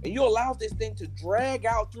get-go, and you allow this thing to drag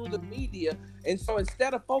out through the media. And so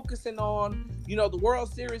instead of focusing on, the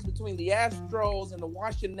World Series between the Astros and the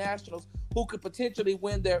Washington Nationals, who could potentially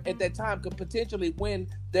win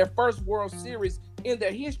their first World Series in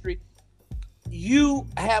their history, you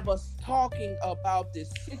have us talking about this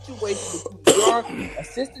situation between your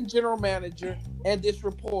assistant general manager and this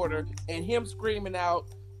reporter, and him screaming out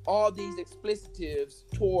all these explicitives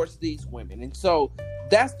towards these women. And so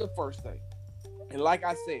that's the first thing. And like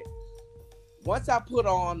I said, once I put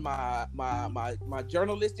on my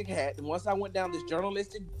journalistic hat, and once I went down this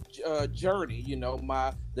journalistic journey,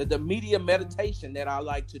 the media meditation that I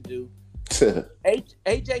like to do,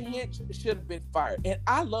 AJ Hinch should have been fired. And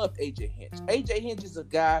I love AJ Hinch. AJ Hinch is a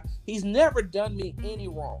guy, he's never done me any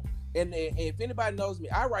wrong. And if anybody knows me,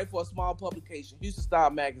 I write for a small publication, Houston Style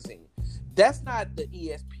Magazine. That's not the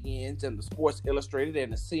ESPNs and the Sports Illustrated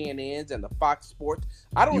and the CNNs and the Fox Sports.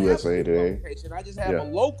 I don't USA have a Today. publication. I just have a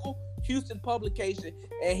local Houston publication,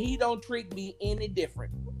 and he don't treat me any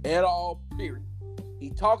different at all, period. He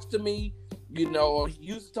talks to me, he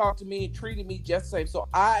used to talk to me and treated me just the same. So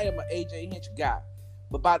I am an AJ Hinch guy.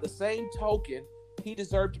 But by the same token, he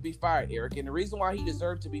deserved to be fired, Eric. And the reason why he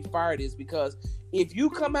deserved to be fired is because if you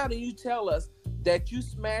come out and you tell us that you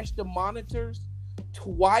smashed the monitors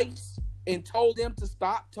twice and told them to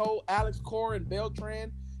stop, told Alex Cora and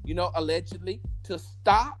Beltran, allegedly, to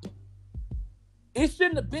stop, it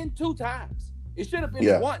shouldn't have been 2 times. It should have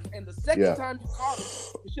been once. And the second time you called him,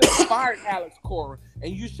 you should have fired Alex Cora,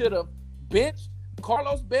 and you should have benched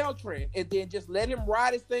Carlos Beltran and then just let him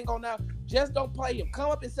ride his thing on out. Just don't play him.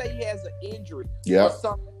 Come up and say he has an injury or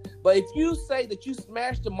something. But if you say that you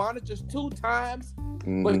smashed the monitors 2 times,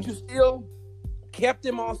 but you still kept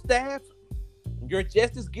him on staff, you're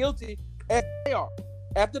just as guilty as they are.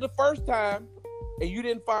 After the first time, and you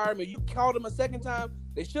didn't fire him, and you called him a second time,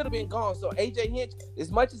 they should have been gone. So AJ Hinch,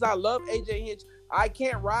 as much as I love AJ Hinch, I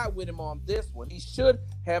can't ride with him on this one. He should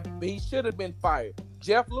have been fired.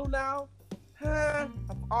 Jeff Luhnow, I've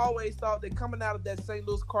always thought that coming out of that St.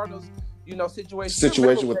 Louis Cardinals,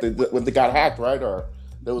 situation when they got hacked, right? Or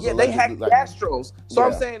there was they hacked the Astros. So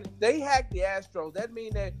I'm saying they hacked the Astros. That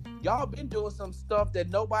means that y'all been doing some stuff that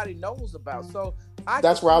nobody knows about. So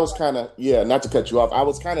that's where I was kind of not to cut you off. I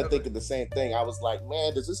was kind of thinking the same thing. I was like,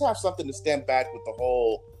 man, does this have something to stem back with the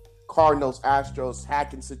whole Cardinals Astros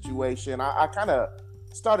hacking situation? I kind of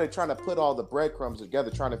started trying to put all the breadcrumbs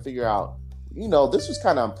together, trying to figure out, this was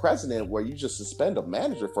kind of unprecedented where you just suspend a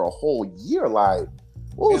manager for a whole year. Like,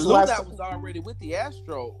 what was that was already with the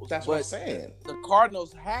Astros. That's what I'm saying. The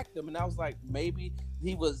Cardinals hacked him, and I was like, maybe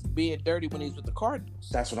he was being dirty when he was with the Cardinals.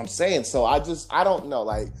 That's what I'm saying. So I don't know.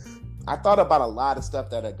 Like, I thought about a lot of stuff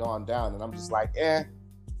that had gone down, and I'm just like, I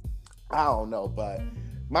don't know. But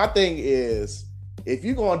my thing is, if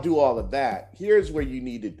you're going to do all of that, here's where you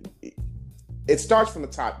need to. It starts from the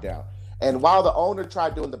top down. And while the owner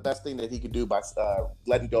tried doing the best thing that he could do by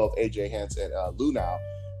letting go of AJ Hinch and Luhnow,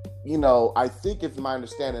 I think it's my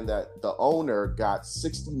understanding that the owner got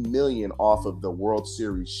 $60 million off of the World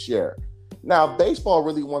Series share. Now, if baseball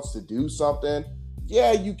really wants to do something,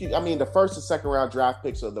 you can. I mean, the first and second round draft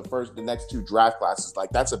picks are the next 2 draft classes.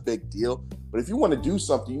 Like, that's a big deal. But if you want to do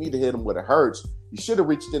something, you need to hit them when it hurts. You should have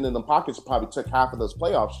reached in the pockets and probably took half of those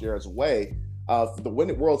playoff shares away, the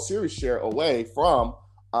winning World Series share away from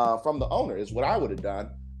the owner is what I would have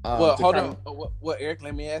done. Well, hold on. Well, Eric,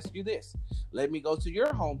 let me ask you this. Let me go to your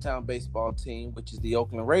hometown baseball team, which is the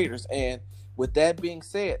Oakland Raiders. And with that being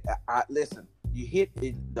said, listen. You hit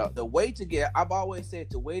it, the way to get. I've always said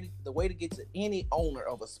the way to get to any owner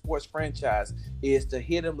of a sports franchise is to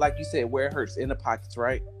hit him, like you said, where it hurts, in the pockets,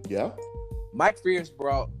 right? Yeah. Mike Fears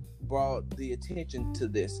brought the attention to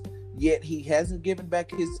this. Yet he hasn't given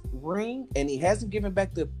back his ring, and he hasn't given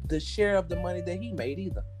back the share of the money that he made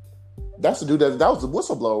either. That's the dude that was the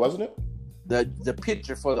whistleblower, wasn't it? The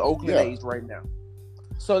pitcher for the Oakland A's right now.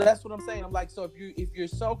 So that's what I'm saying. I'm like, so if you're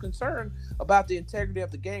so concerned about the integrity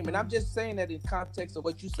of the game, and I'm just saying that in context of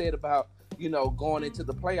what you said about, going into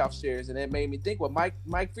the playoff shares, and that made me think, well, Mike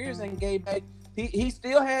Fears ain't gave back. He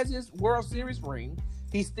still has his World Series ring.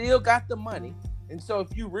 He still got the money. And so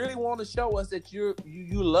if you really want to show us that you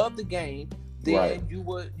love the game, then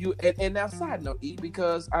right. And now side note, E,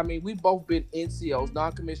 because I mean we've both been NCOs,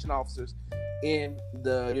 non-commissioned officers in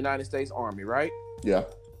the United States Army, right? Yeah.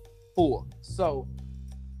 4. So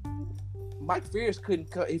Mike Fears couldn't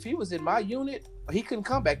if he was in my unit, he couldn't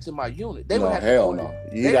come back to my unit. They would have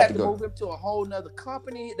They'd have to move him to a whole nother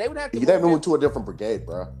company. They would have to move him to a different brigade,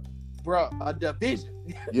 bro. A division.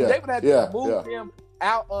 Yeah. They would have to move him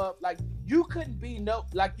out of you couldn't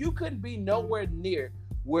be nowhere near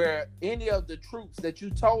where any of the troops that you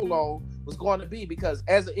told on was going to be, because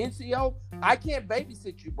as an NCO, I can't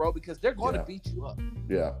babysit you, bro, because they're going to beat you up.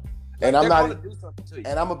 Yeah. And I'm not going to do something to you.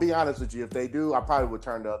 And I'm going to be honest with you, if they do, I probably would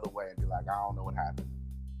turn the other way and be like, I don't know what happened.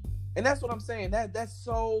 And that's what I'm saying. That's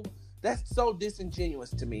so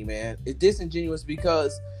disingenuous to me, man. It's disingenuous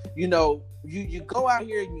because, you go out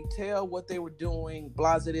here and you tell what they were doing,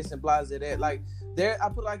 blah this and blah that. Like, I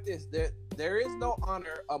put it like this, there is no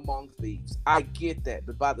honor among thieves. I get that.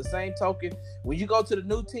 But by the same token, when you go to the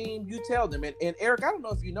new team, you tell them. And Eric, I don't know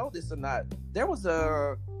if you know this or not, there was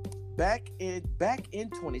back in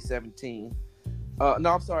 2017.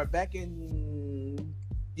 Back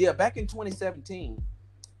in 2017,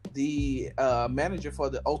 the manager for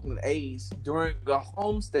the Oakland A's during the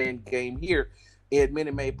homestand game here at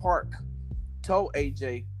Minute Maid Park told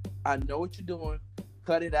AJ, I know what you're doing.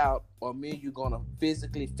 Cut it out, or me and you're going to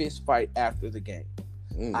physically fist fight after the game.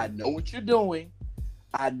 I know what you're doing.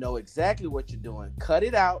 I know exactly what you're doing. Cut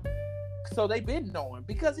it out. So they've been knowing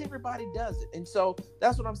because everybody does it. And so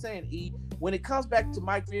that's what I'm saying, E. When it comes back to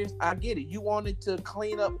Mike Fears, I get it. You wanted to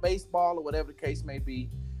clean up baseball or whatever the case may be.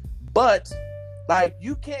 But,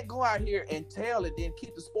 you can't go out here and tell and then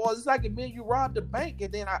keep the spoils. It's like if me and you robbed the bank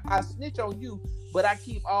and then I snitch on you, but I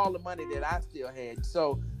keep all the money that I still had.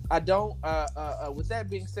 So I don't, with that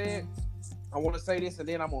being said, I want to say this and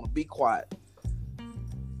then I'm going to be quiet.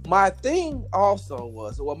 My thing also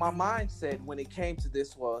was, my mindset when it came to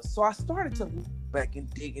this was, so I started to look back and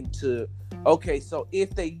dig into, okay, so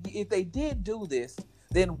if they did do this,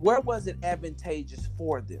 then where was it advantageous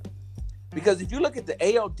for them? Because if you look at the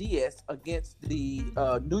ALDS against the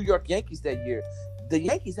New York Yankees that year, the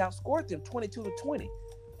Yankees outscored them 22-20.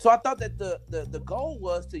 So I thought that the goal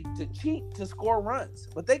was to cheat to score runs,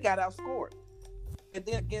 but they got outscored. And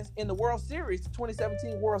then in the World Series, the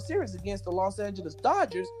 2017 World Series against the Los Angeles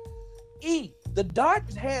Dodgers, the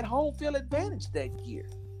Dodgers had home field advantage that year.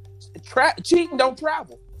 Cheating don't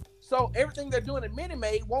travel. So everything they're doing at Minute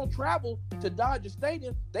Maid won't travel to Dodger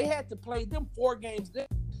Stadium. They had to play them 4 games there.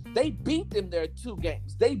 They beat them there 2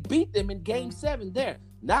 games. They beat them in Game 7 there.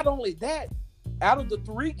 Not only that, out of the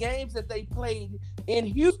 3 games that they played in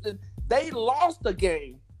Houston, they lost a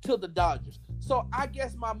game to the Dodgers. So I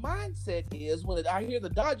guess my mindset is when I hear the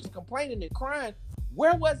Dodgers complaining and crying,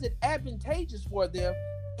 where was it advantageous for them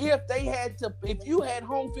if you had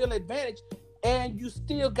home field advantage and you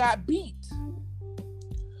still got beat?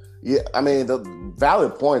 Yeah, I mean, the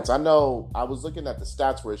valid points. I know I was looking at the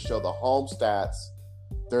stats where it showed the home stats.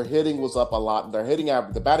 Their hitting was up a lot.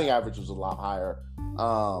 The batting average was a lot higher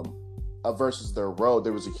versus their road.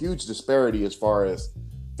 There was a huge disparity as far as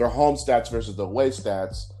their home stats versus the away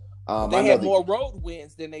stats. They had more road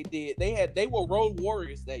wins than they did. They were road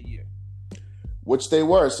warriors that year. Which they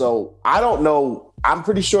were. So I don't know. I'm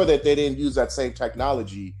pretty sure that they didn't use that same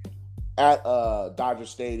technology at Dodger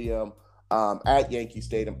Stadium, at Yankee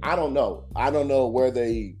Stadium. I don't know. I don't know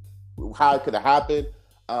how it could have happened.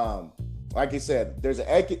 Like I said, there is an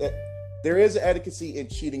etiquette in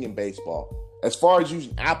cheating in baseball. As far as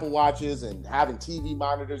using Apple Watches and having TV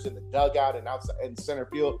monitors in the dugout and outside in center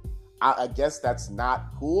field, I guess that's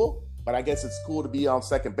not cool. But I guess it's cool to be on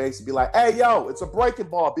second base and be like, "Hey, yo, it's a breaking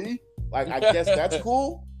ball, B." Like, I guess that's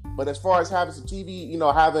cool. But as far as having some TV,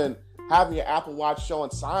 having your Apple Watch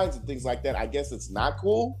showing signs and things like that, I guess it's not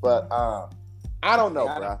cool. But I don't know,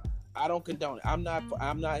 bro. I don't condone it. I'm not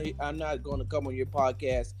going to come on your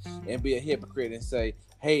podcast and be a hypocrite and say,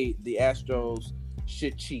 hey, the Astros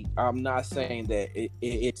should cheat. I'm not saying that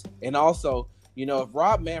it's, and also, you know, if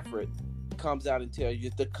Rob Manfred comes out and tell you,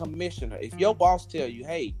 the commissioner, if your boss tell you,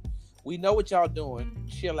 hey, we know what y'all doing,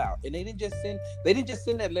 chill out. And they didn't just send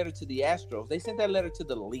that letter to the Astros. They sent that letter to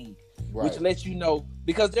the league, which lets you know,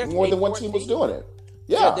 because there's more than one team was doing it.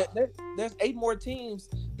 Yeah, there's 8 more teams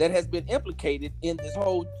that has been implicated in this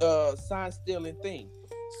whole sign stealing thing.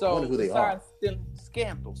 So I wonder who they are. Stealing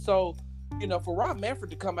scandal. So, you know, for Rob Manfred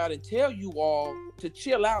to come out and tell you all to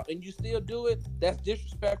chill out and you still do it, that's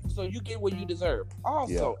disrespectful. So you get what you deserve.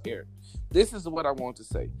 Also, Eric, this is what I want to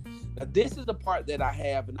say. Now, this is the part that I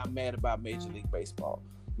have and I'm mad about Major League Baseball.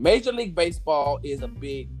 Major League Baseball is a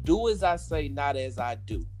big do as I say, not as I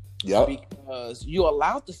do. Yep. Because you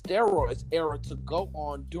allowed the steroids era to go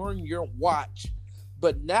on during your watch,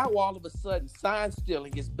 but now all of a sudden sign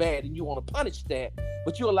stealing is bad and you want to punish that,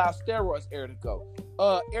 but you allow steroids era to go.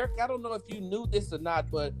 Eric, I don't know if you knew this or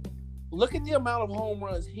not, but look at the amount of home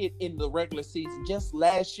runs hit in the regular season just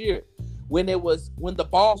last year when the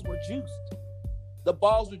balls were juiced. The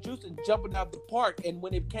balls were juiced and jumping out the park, and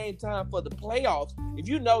when it came time for the playoffs, if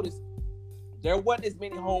you notice, there wasn't as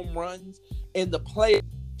many home runs in the playoffs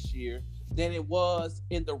this year than it was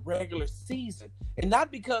in the regular season. And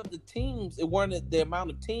not because the teams, it weren't the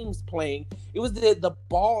amount of teams playing, it was the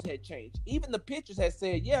balls had changed. Even the pitchers had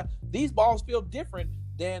said, yeah, these balls feel different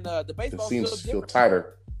than the baseball feel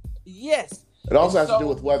tighter. Yes. It also has to do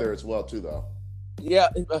with weather as well, too, though. Yeah,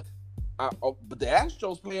 but the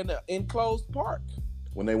Astros play in an enclosed park.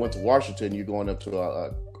 When they went to Washington, you're going up to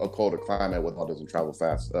a colder climate where it doesn't travel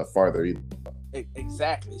farther either.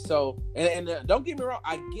 Exactly. So, and don't get me wrong,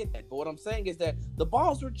 I get that. But what I'm saying is that the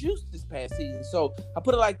balls were juiced this past season. So I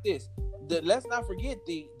put it like this: let's not forget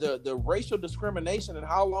the racial discrimination and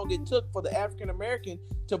how long it took for the African American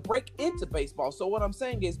to break into baseball. So what I'm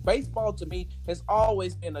saying is, baseball to me has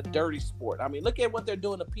always been a dirty sport. I mean, look at what they're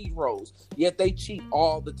doing to Pete Rose. Yet they cheat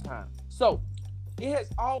all the time. So it has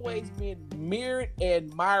always been mirrored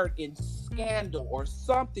and mired in scandal or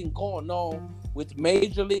something going on with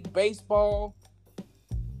Major League Baseball.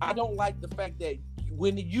 I don't like the fact that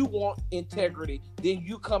when you want integrity, then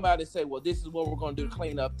you come out and say, well, this is what we're going to do to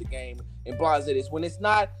clean up the game and blah, it is, when it's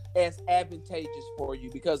not as advantageous for you.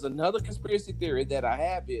 Because another conspiracy theory that I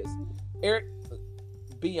have is, Eric,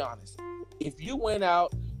 be honest. If you went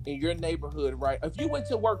out in your neighborhood, right, if you went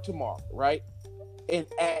to work tomorrow, right, and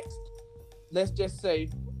asked, let's just say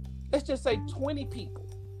 20 people,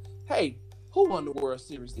 hey, who won the World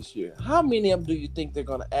Series this year? How many of them do you think they're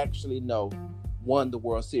going to actually know won the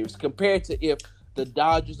World Series compared to if the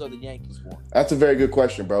Dodgers or the Yankees won? That's a very good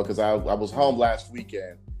question, bro, because I was home last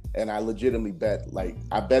weekend and I legitimately bet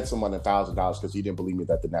someone $1,000 because he didn't believe me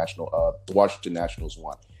that the Washington Nationals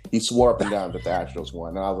won. He swore up and down that the Astros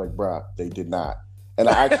won. And I was like, bro, they did not. And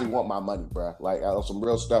I actually want my money, bro. Like, on some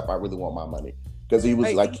real stuff, I really want my money. Because he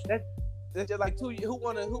was that's just like 2 years. Who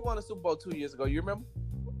won a Super Bowl 2 years ago? You remember?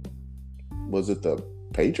 Was it the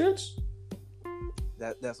Patriots?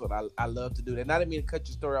 That's what I love to do. That. And I didn't mean to cut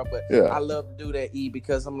your story out, but yeah. I love to do that,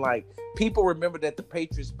 because I'm like, people remember that the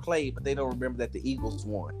Patriots played, but they don't remember that the Eagles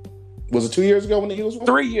won. Was it 2 years ago when the Eagles won?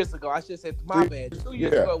 3 years ago. I should say, my bad. 2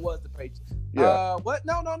 years ago it was the Patriots. Yeah. What?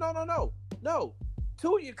 No.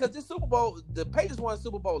 2 years, because this Super Bowl, the Patriots won the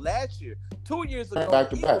Super Bowl last year. 2 years ago, back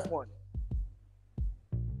the to Eagles back. won it.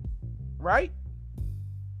 Right?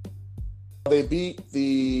 They beat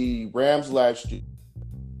the Rams last year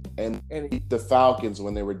and beat the Falcons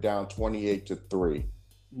when they were down 28-3.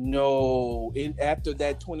 No, after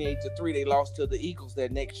that 28-3, they lost to the Eagles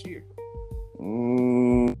that next year.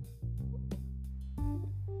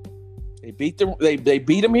 They beat them. They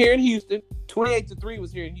beat them here in Houston. 28-3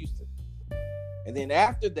 was here in Houston, and then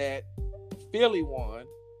after that, Philly won,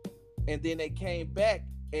 and then they came back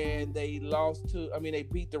and they lost to. I mean, they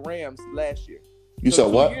beat the Rams last year. You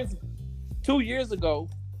said what? 2 years ago.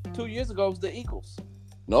 2 years ago was the Eagles.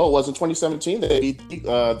 No, it wasn't 2017. They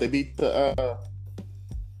beat the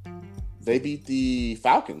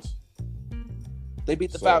Falcons. They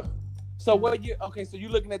beat the Falcons. So what year? Okay, so you're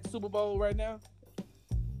looking at the Super Bowl right now?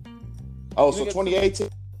 Oh, so 2018.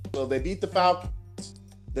 So they beat the Falcons,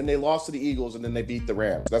 then they lost to the Eagles, and then they beat the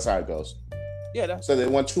Rams. That's how it goes. Yeah. So they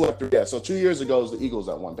won 2 after. Yeah. So 2 years ago, it was the Eagles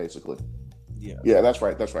that won, basically. Yeah. Yeah, that's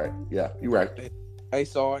right. Yeah, you're right. Hey,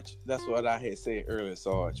 Sarge, that's what I had said earlier,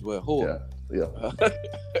 Sarge. Well, who? Yeah.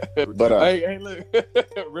 But hey, look,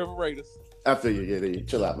 River Raiders. I feel you. Yeah,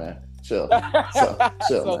 chill out, man. Chill,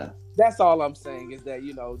 so man. That's all I'm saying is that,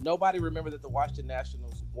 nobody remembered that the Washington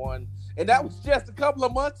Nationals won. And that was just a couple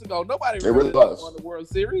of months ago. Nobody remembered that they won the World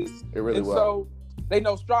Series. It really was. So they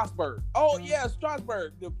know Strasburg. Oh, yeah,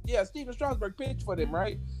 Strasburg. Yeah, Steven Strasburg pitched for them,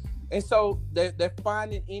 right? And so they're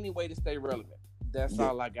finding any way to stay relevant. That's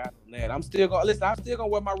all I got on that. I'm still gonna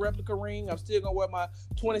wear my replica ring. I'm still gonna wear my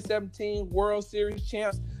 2017 World Series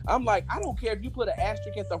champs. I'm like, I don't care if you put an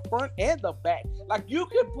asterisk at the front and the back. Like, you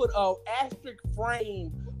can put an asterisk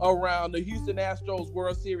frame around the Houston Astros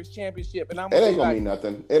World Series championship, and it ain't gonna mean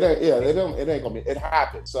nothing. It ain't gonna mean. It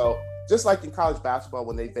happened. So just like in college basketball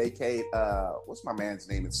when they vacate, what's my man's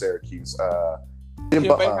name in Syracuse? Jim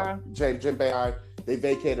Boeheim. They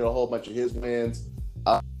vacated a whole bunch of his wins.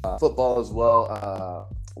 Football as well.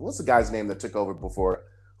 What's the guy's name that took over before?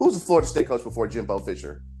 Who's the Florida State coach before Jimbo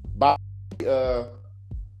Fisher? What's the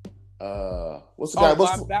guy?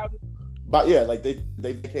 Bob Bowden? But yeah, like they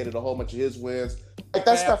vacated a whole bunch of his wins. Like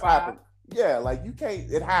that stuff happened. Yeah, like you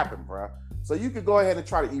can't. It happened, bro. So you could go ahead and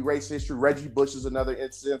try to erase history. Reggie Bush is another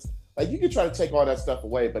instance. Like you can try to take all that stuff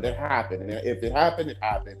away, but it happened. And if it happened, it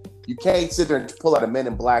happened. You can't sit there and pull out a Men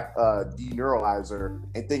in Black deneuralizer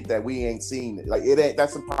and think that we ain't seen it. Like it ain't.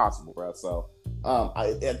 That's impossible, bro. So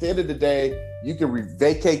at the end of the day, you can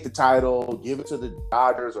vacate the title, give it to the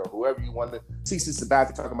Dodgers or whoever you want to. CC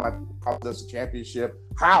Sabathia talking about how does the championship.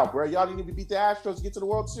 How, bro? Y'all didn't even beat the Astros to get to the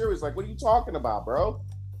World Series. Like, what are you talking about, bro?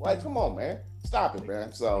 Like, come on, man. Stop it,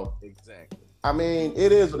 man. So exactly. I mean,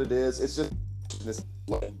 it is what it is. It's just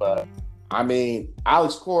but I mean,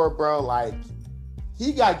 Alex Cora, bro, like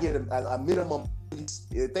he got to get a minimum.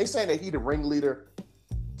 If they say that he the ringleader,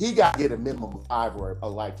 he got to get a minimum of 5 or a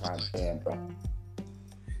lifetime ban, bro.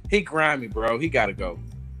 He grimy, bro. He got to go.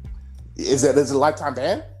 Is it a lifetime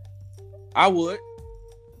ban? I would.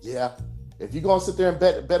 Yeah. If you're gonna sit there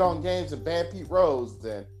and bet on games and ban Pete Rose,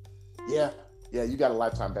 then yeah, you got a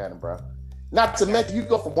lifetime ban, bro. Not to mention you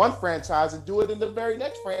go from one franchise and do it in the very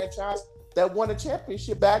next franchise that won a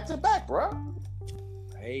championship back to back, bro.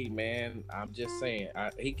 Hey man, I'm just saying,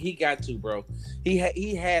 he got to, bro. He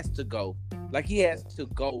has to go. Like he has to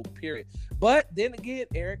go. Period. But then again,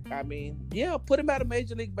 Eric, I mean, yeah, put him out of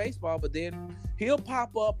Major League Baseball, but then he'll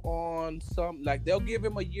pop up on some, like they'll give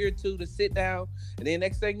him a year or two to sit down, and then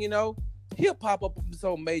next thing you know, he'll pop up on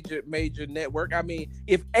some major network. I mean,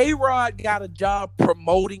 if A-Rod got a job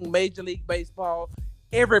promoting Major League Baseball,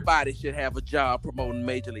 everybody should have a job promoting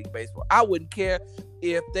Major League Baseball. I wouldn't care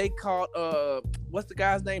if they called what's the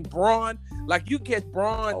guy's name? Braun. Like you catch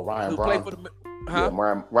Braun Ryan who Braun. played for the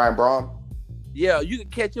Ryan Braun. Yeah, you can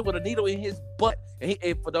catch him with a needle in his butt.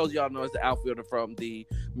 And for those of y'all know, it's the outfielder from the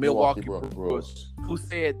Milwaukee Brewers who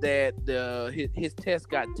said that his test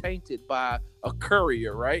got tainted by a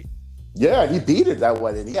courier, right? Yeah, he beat it that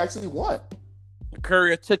way, and he actually won. The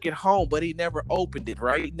courier took it home, but he never opened it,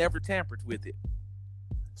 right? He never tampered with it.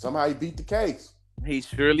 Somehow he beat the case. He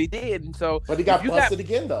surely did. And so, but he got busted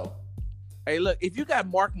again, though. Hey, look, if you got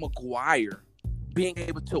Mark McGwire being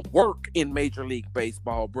able to work in Major League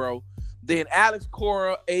Baseball, bro, then Alex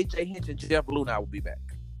Cora, AJ Hinch, and Jeff Luhnow will be back.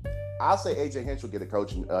 I'll say AJ Hinch will get a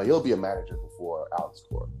coaching. He'll be a manager before Alex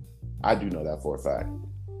Cora. I do know that for a fact.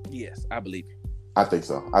 Yes, I believe you. I think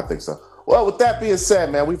so. Well, with that being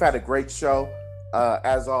said, man, we've had a great show,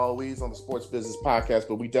 as always, on the Sports Business Podcast,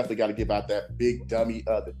 but we definitely got to give out that big dummy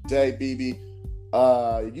of the day, BB.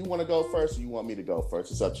 You want to go first or you want me to go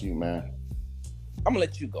first? It's up to you, man. I'm going to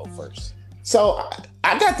let you go first. So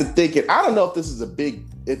I got to thinking, I don't know if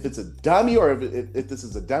it's a dummy or if this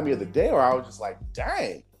is a dummy of the day, or I was just like,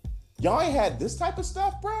 dang, y'all ain't had this type of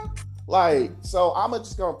stuff, bro? Like, so I'm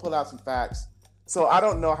just going to pull out some facts. So I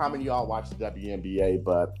don't know how many of y'all watch the WNBA,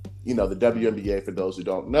 but, the WNBA, for those who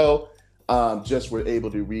don't know, just were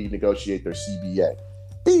able to renegotiate their CBA.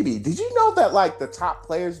 BB, did you know that, like, the top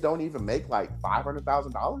players don't even make, like,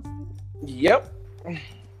 $500,000? Yep.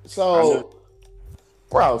 So,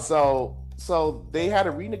 bro, so they had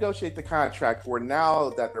to renegotiate the contract for now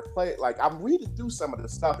that they're playing. Like, I'm reading through some of the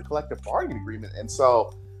stuff, the collective bargaining agreement, and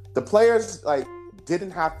so the players, like,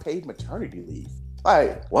 didn't have paid maternity leave.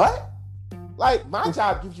 Like, what? Like, my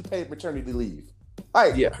job gives you paid maternity leave.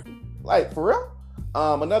 Like, yeah. Like, for real?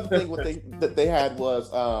 Another thing that they had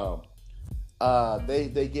was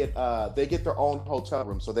they get their own hotel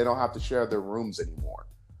room, so they don't have to share their rooms anymore.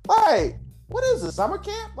 Like, what is this, summer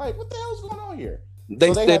camp? Like, what the hell is going on here?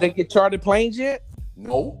 They get chartered planes yet?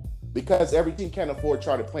 No, because every team can't afford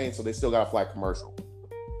chartered planes, so they still got to fly commercial.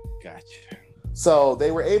 Gotcha. So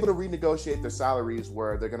they were able to renegotiate their salaries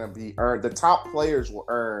where they're going to be earned. The top players will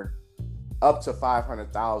earn up to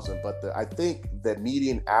 $500,000, but I think the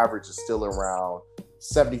median average is still around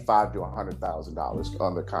 $75,000 to $100,000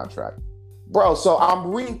 on the contract. bro. So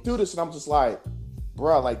I'm reading through this and I'm just like,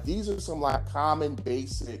 bro, like these are some like common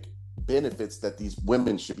basic benefits that these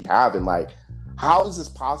women should be having. Like, how is this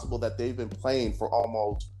possible that they've been playing for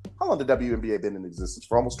almost, how long the WNBA been in existence?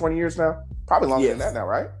 For almost 20 years now? Probably longer than that now,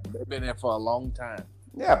 right? They've been there for a long time.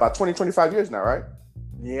 Yeah, about 20, 25 years now, right?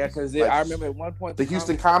 Yeah, because like, I remember at one point the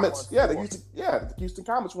Houston Comets, the Houston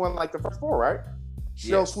Comets won like the first four, right?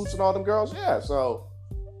 Cheryl Swoops and all them girls, yeah. So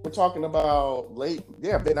we're talking about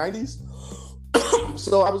mid-90s.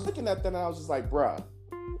 So I was looking at that and I was just like, bruh,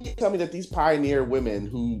 you tell me that these pioneer women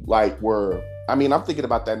who like were, I mean, I'm thinking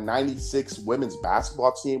about that 96 women's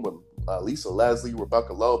basketball team with Lisa Leslie,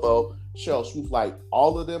 Rebecca Lobo, Cheryl Swoops, like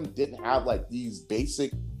all of them didn't have like these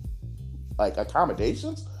basic like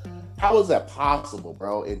accommodations. How is that possible,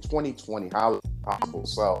 bro? In 2020, how is it possible?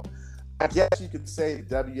 So I guess you could say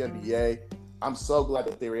the WNBA, I'm so glad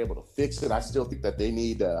that they were able to fix it. I still think that they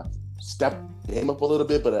need to step the game up a little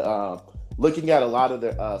bit, but looking at a lot of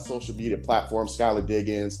their social media platforms, Skylar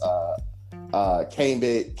Diggins,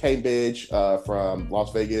 Cambridge from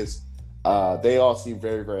Las Vegas, they all seem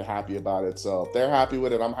very, very happy about it. So if they're happy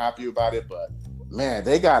with it, I'm happy about it. But man,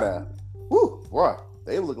 they gotta, bro,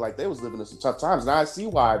 they look like they was living in some tough times. Now I see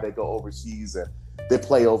why they go overseas and they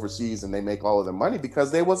play overseas and they make all of their money,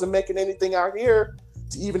 because they wasn't making anything out here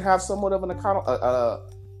to even have somewhat of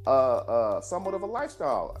somewhat of a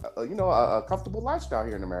lifestyle, a comfortable lifestyle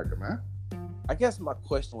here in America, man. I guess my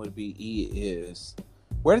question would be is,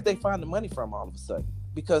 where did they find the money from all of a sudden?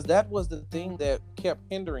 Because that was the thing that kept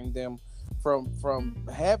hindering them from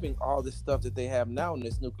having all this stuff that they have now in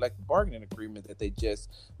this new collective bargaining agreement that they just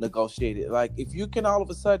negotiated. Like, if you can all of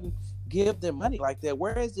a sudden give them money like that,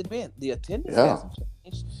 where has it been? The attendance hasn't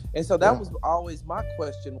changed. And so that was always my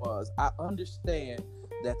question was, I understand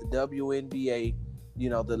that the WNBA,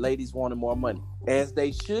 the ladies wanted more money, as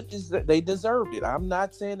they should. They deserved it. I'm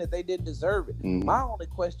not saying that they didn't deserve it. Mm-hmm. My only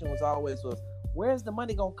question was always where's the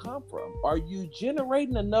money gonna come from? Are you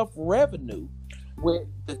generating enough revenue with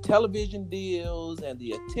the television deals and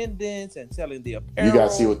the attendance and selling the apparel? You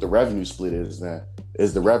gotta see what the revenue split is now.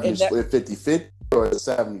 Is the revenue split 50-50 or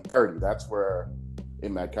 70-30? That's where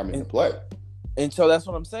it might come into play. And so that's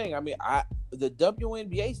what I'm saying. I mean, the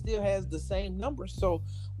WNBA still has the same numbers. So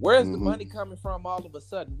where's the money coming from all of a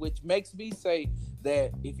sudden? Which makes me say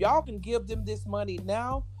that if y'all can give them this money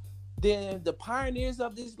now, then the pioneers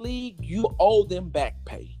of this league, you owe them back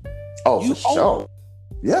pay. Oh, for sure.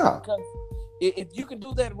 Yeah. Because if you can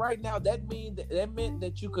do that right now, that meant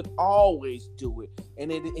that you could always do it,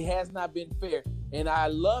 and it has not been fair. And I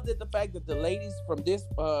love the fact that the ladies from this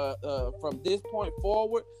point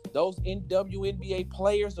forward, those WNBA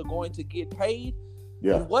players are going to get paid.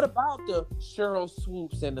 Yeah. And what about the Cheryl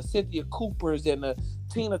Swoops and the Cynthia Coopers and the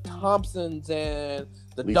Tina Thompsons and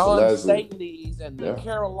the Lisa Dawn Leslie. Staley's and the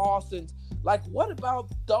Carol Lawsons? Like, what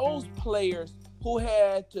about those players who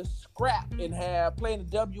had to scrap and have play in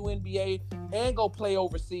the WNBA and go play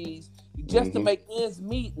overseas just to make ends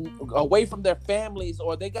meet away from their families,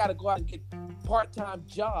 or they got to go out and get part-time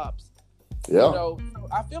jobs? Yeah.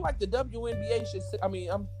 I feel like the WNBA I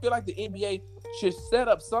feel like the NBA should set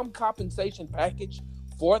up some compensation package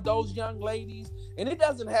for those young ladies. And it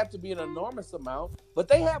doesn't have to be an enormous amount, but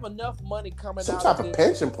they have enough money coming out. Some type of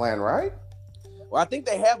pension plan, right? Well, I think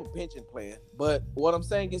they have a pension plan, but what I'm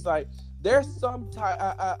saying is, like, there's some type.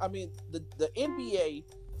 I mean, the NBA,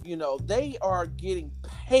 they are getting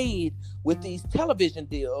paid with these television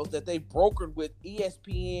deals that they brokered with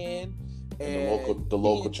ESPN and the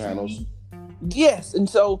local channels. Yes, and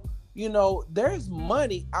so there's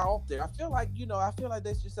money out there. I feel like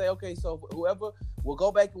they should say, okay, so whoever, we'll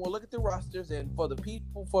go back and we'll look at the rosters, and for the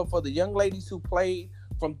people, for the young ladies who played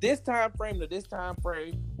from this time frame to this time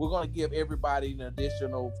frame, we're going to give everybody an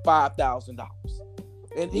additional $5,000.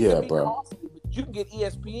 And it can be costly, but you can get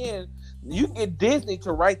ESPN, you can get Disney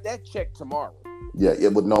to write that check tomorrow. Yeah,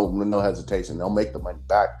 it with no hesitation. They'll make the money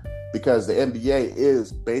back, because the NBA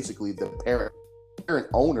is basically the parent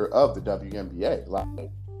owner of the WNBA.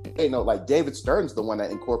 Like David Stern's the one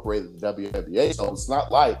that incorporated the WNBA, so it's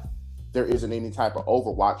not like there isn't any type of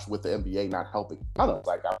overwatch with the NBA not helping.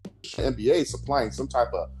 Like the NBA supplying some type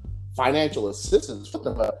of financial assistance for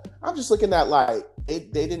them. But I'm just looking at, like, they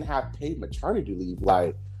didn't have paid maternity leave.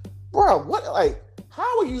 Like, bro, what? Like,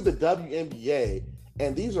 how are you the WNBA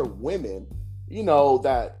and these are women,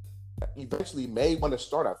 that eventually may want to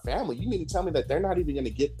start a family? You mean to tell me that they're not even going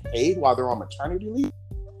to get paid while they're on maternity leave?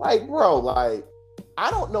 Like, bro, like, I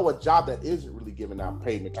don't know a job that isn't really giving out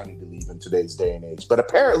paid maternity leave in today's day and age. But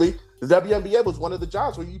apparently, the WNBA was one of the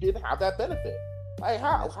jobs where you didn't have that benefit. Like,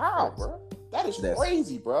 how, bro? That's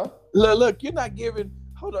crazy, bro. Look, you're not giving.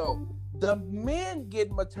 Hold on. The men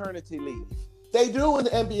get maternity leave. They do in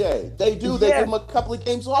the NBA. They do. They give them a couple of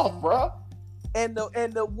games off, bro. And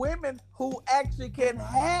the women who actually can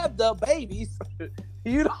have the babies,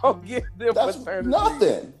 you don't give them maternity nothing.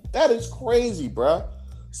 leave. That is crazy, bro.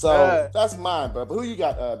 So that's mine, bro. But who you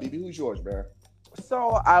got, BB? Who's yours, man?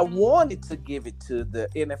 So I wanted to give it to the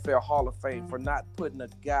NFL Hall of Fame for not putting a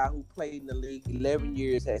guy who played in the league 11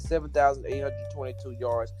 years, had 7,822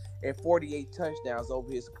 yards and 48 touchdowns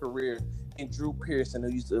over his career, and Drew Pearson,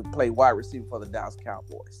 who used to play wide receiver for the Dallas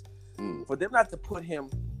Cowboys. For them not to put him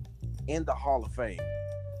in the Hall of Fame,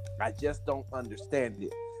 I just don't understand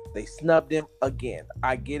it. They snubbed him again.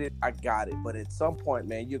 I get it. I got it. But at some point,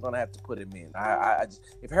 man, you're going to have to put him in. I just,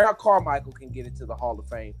 if Harold Carmichael can get into the Hall of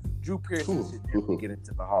Fame, Drew Pearson should get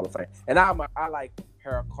into the Hall of Fame. And I like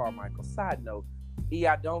Harold Carmichael. Side note,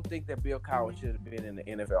 I don't think that Bill Cowher should have been in the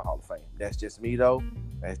NFL Hall of Fame. That's just me, though.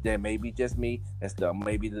 That may be just me. That's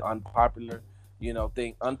maybe the unpopular,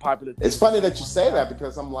 thing. Unpopular thing. It's funny that you say that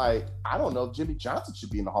because I'm like, I don't know if Jimmy Johnson should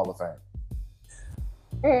be in the Hall of Fame.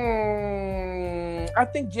 I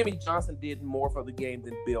think Jimmy Johnson did more for the game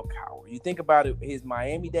than Bill Cowher. You think about it, his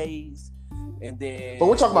Miami days, and then. But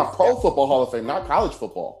we're talking about Pro Football Hall of Fame, not college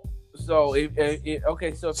football. So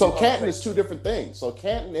So Canton is two different things. So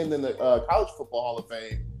Canton and then the College Football Hall of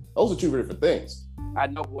Fame, those are two different things. I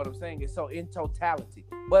know what I'm saying is so in totality,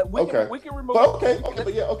 but we can remove. But okay.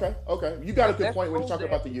 You got a good point when you're talking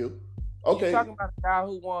about the U. Okay, you're talking about a guy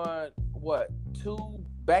who won what 2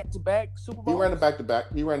 back-to-back Super Bowls. He ran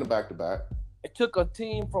the back-to-back. It took a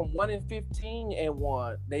team from 1-15 and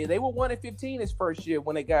won. They were 1-15 his first year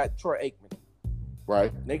when they got Troy Aikman.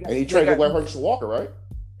 Right. And he traded away Herschel Walker, right?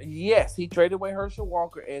 Yes, he traded away Herschel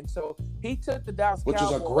Walker, and so he took the Dallas Cowboys.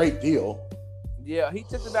 Which is a great deal. Yeah, he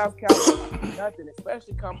took the Dallas Cowboys nothing,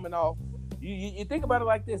 especially coming off. You think about it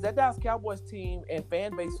like this: that Dallas Cowboys team and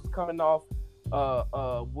fan base was coming off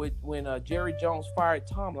when Jerry Jones fired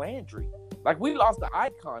Tom Landry. Like, we lost the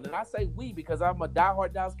icon, and I say we because I'm a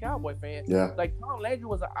diehard Dallas Cowboy fan. Yeah. Like, Tom Landry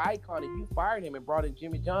was an icon, and you fired him and brought in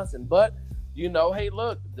Jimmy Johnson. But hey,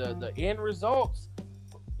 look, the end results.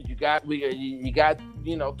 You got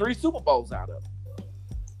 3 Super Bowls out of it.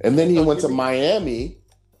 And then he went to Miami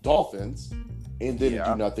Dolphins and didn't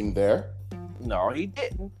do nothing there. No, he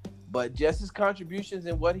didn't. But just his contributions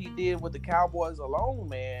and what he did with the Cowboys alone,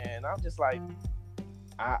 man, I'm just like,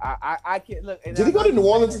 I can't look. Did he go to New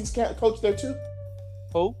Orleans and coach there too?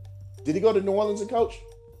 Who? Did he go to New Orleans and coach?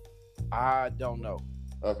 I don't know.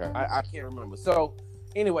 Okay. I can't remember. So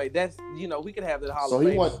anyway, that's we could have that Hall of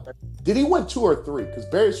Fame. Did he win 2 or 3? Because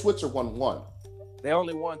Barry Switzer won 1. They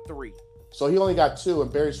only won 3. So he only got 2,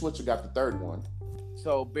 and Barry Switzer got the third one.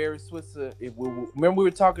 So Barry Switzer, remember we were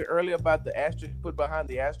talking earlier about the asterisk put behind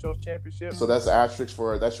the Astros championship? So that's the asterisk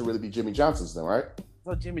that should really be Jimmy Johnson's then, right?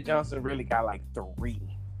 So Jimmy Johnson really got like 3.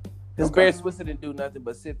 Because Barry Switzer didn't do nothing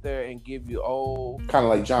but sit there and give you kind of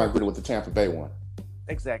like John Gruden with the Tampa Bay one.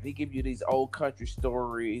 Exactly. He give you these old country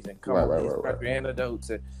stories and come up with these country anecdotes.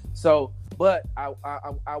 And so, but I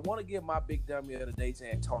want to give my big dummy of the day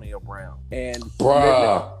to Antonio Brown. And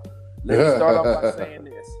let me start off by saying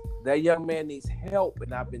this. That young man needs help,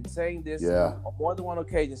 and I've been saying this on more than one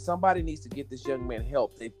occasion. Somebody needs to get this young man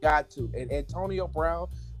help. They've got to. And Antonio Brown,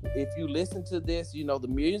 if you listen to this, the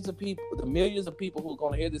millions of people who are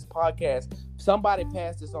going to hear this podcast, somebody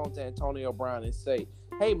pass this on to Antonio Brown and say,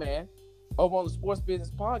 hey, man, over on the Sports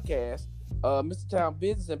Business Podcast, Mr. Town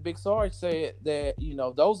Business and Big Sarge said that,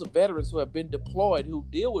 those are veterans who have been deployed, who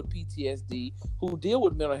deal with PTSD, who deal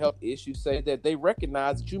with mental health issues, say that they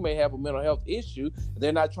recognize that you may have a mental health issue.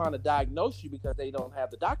 They're not trying to diagnose you because they don't have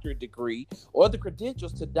the doctorate degree or the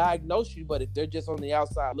credentials to diagnose you. But if they're just on the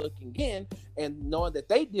outside looking in and knowing that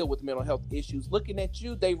they deal with mental health issues, looking at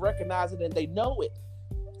you, they recognize it and they know it.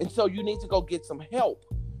 And so you need to go get some help.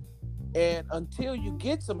 And until you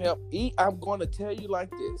get some help, I'm going to tell you like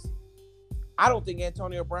this. I don't think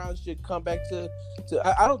Antonio Brown should come back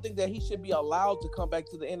I don't think that he should be allowed to come back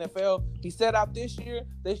to the NFL. He sat out this year.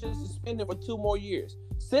 They should suspend him for 2 more years.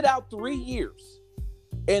 Sit out 3 years.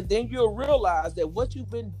 And then you'll realize that what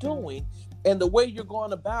you've been doing and the way you're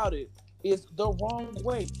going about it is the wrong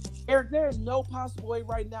way. Eric, there is no possible way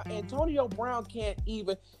right now. Antonio Brown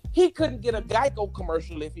he couldn't get a Geico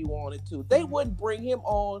commercial if he wanted to. They wouldn't bring him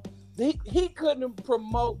on. He couldn't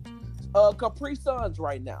promote Capri Suns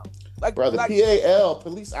right now. The PAL,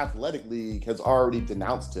 Police Athletic League, has already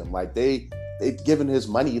denounced him. Like they've given his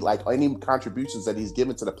money, like any contributions that he's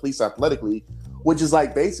given to the Police Athletic League, which is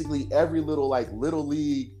like basically every little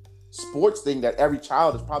league sports thing that every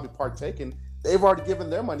child has probably partaken. They've already given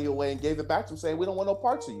their money away and gave it back to him, saying we don't want no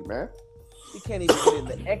parts of you, man. He can't even get in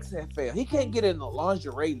the XFL. He can't get in the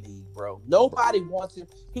lingerie league, bro. Nobody wants him.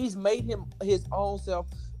 He's made him his own self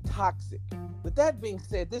toxic. With that being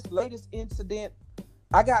said, this latest incident,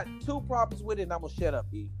 I got two problems with it, and I'm gonna shut up,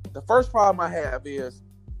 E. The first problem I have is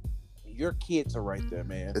your kids are right there,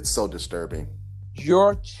 man. It's so disturbing.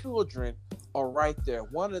 Your children are right there.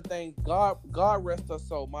 One of the things, God rest her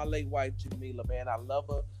soul, my late wife Jamila, man, I love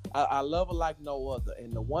her. I love her like no other.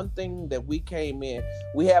 And the one thing that we came in,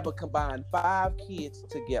 we have a combined 5 kids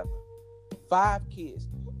together. 5 kids.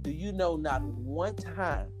 Do you know not one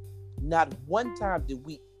time did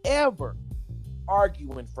we ever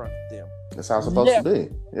argue in front of them? That's how it's supposed to be.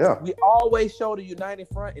 Yeah. We always showed a united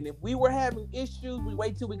front, and if we were having issues, we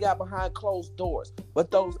wait till we got behind closed doors.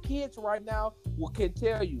 But those kids right now can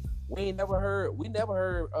tell you, we never heard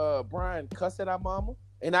Brian cuss at our mama,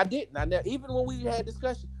 and I didn't. Even when we had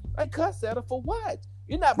discussions, I cuss at her for what?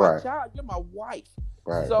 You're not my child, you're my wife.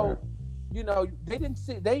 Right. So, you know,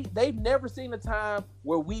 they've never seen a time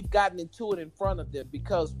where we've gotten into it in front of them,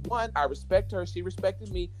 because one, I respect her, she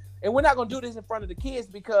respected me. And we're not going to do this in front of the kids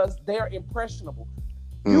because they're impressionable.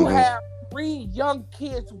 Mm-hmm. You have 3 young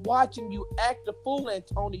kids watching you act a fool,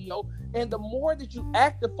 Antonio. And the more that you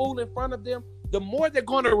act a fool in front of them, the more they're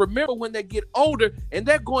going to remember when they get older, and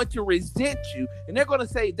they're going to resent you. And they're going to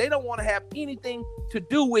say they don't want to have anything to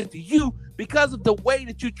do with you because of the way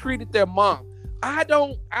that you treated their mom. I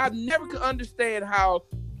never could understand how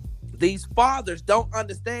these fathers don't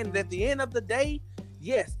understand that at the end of the day,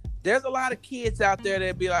 yes, there's a lot of kids out there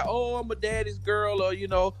that be like, oh, I'm a daddy's girl, or, you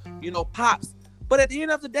know, pops. But at the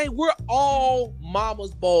end of the day, we're all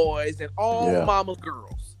mama's boys and all mama's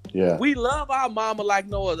girls. Yeah. We love our mama like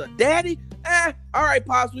no other. Daddy, all right,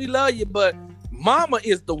 pops, we love you, but mama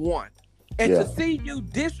is the one. And to see you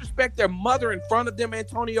disrespect their mother in front of them,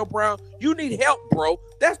 Antonio Brown, you need help, bro.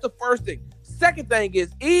 That's the first thing. Second thing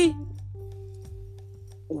is,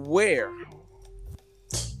 where?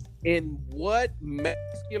 In what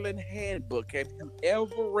masculine handbook have you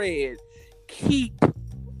ever read, keep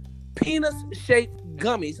penis-shaped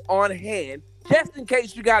gummies on hand just in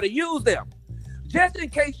case you got to use them? Just in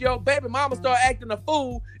case your baby mama start acting a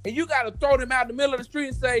fool and you got to throw them out in the middle of the street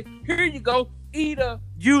and say, here you go, eat a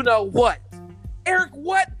you-know-what. Eric,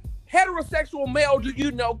 what heterosexual male do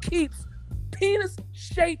you know keeps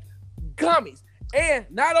penis-shaped gummies? And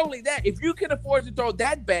not only that, if you can afford to throw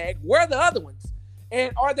that bag, where are the other ones?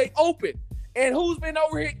 And are they open? And who's been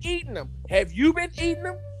over here eating them? Have you been eating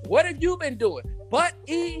them? What have you been doing? But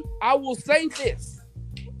I will say this.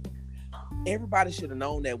 Everybody should have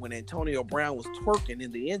known that when Antonio Brown was twerking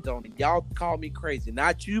in the end zone, and y'all called me crazy.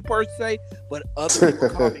 Not you per se, but other people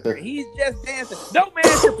called me crazy. He's just dancing. No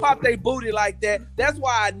man should pop their booty like that. That's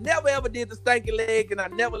why I never ever did the stanky leg, and I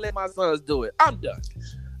never let my sons do it. I'm done.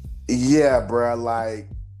 Yeah, bro. Like,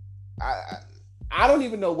 I don't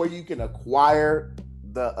even know where you can acquire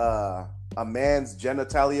a man's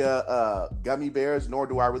genitalia gummy bears, nor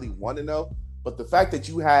do I really want to know. But the fact that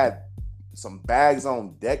you had some bags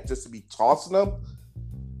on deck just to be tossing them,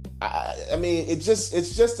 I mean, it's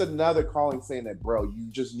just another calling saying that, bro, you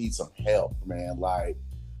just need some help, man. Like,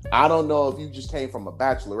 I don't know if you just came from a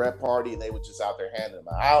bachelorette party and they were just out there handing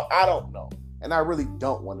them out. I don't know. And I really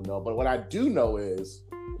don't want to know. But what I do know is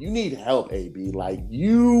you need help, AB. Like,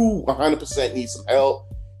 you 100% need some help.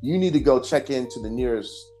 You need to go check into the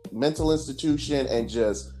nearest mental institution and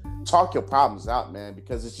just talk your problems out, man,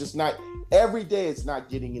 because it's just not, every day it's not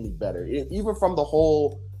getting any better. Even from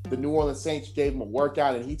the New Orleans Saints gave him a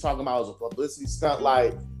workout and he talking about it was a publicity stunt.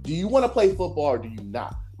 Like, do you want to play football or do you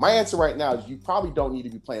not? My answer right now is you probably don't need to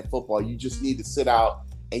be playing football. You just need to sit out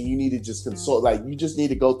and you need to just consult. Like, you just need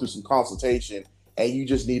to go through some consultation and you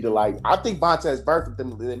just need to, like, I think Vontaze Burfict,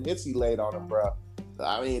 them hits he laid on him, bro.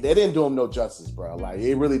 I mean, they didn't do him no justice, bro. Like,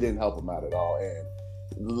 it really didn't help him out at all. And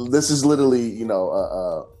this is literally, you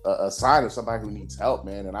know, a sign of somebody who needs help,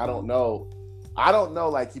 man. And I don't know,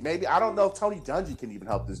 like, I don't know if Tony Dungy can even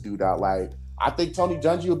help this dude out. Like, I think Tony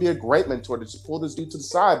Dungy would be a great mentor to just pull this dude to the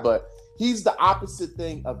side, but he's the opposite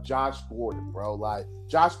thing of Josh Gordon, bro. Like,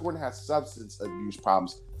 Josh Gordon has substance abuse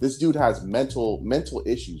problems. This dude has mental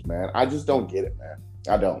issues, man. I just don't get it, man.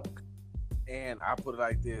 I don't. And I put it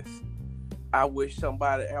like this. I wish I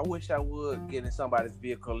would get in somebody's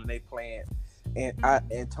vehicle and they playing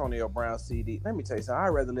Antonio Brown CD. Let me tell you something. I'd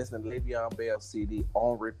rather listen to Le'Veon Bell CD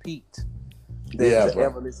on repeat than to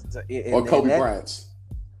ever listen to it. Or Kobe Bryant.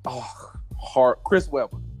 Oh, Chris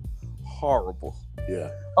Webber. Horrible. Yeah.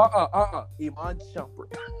 Iman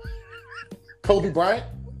Shumpert. Kobe Bryant?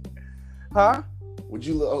 Huh? Would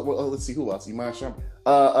you let's see who else? Iman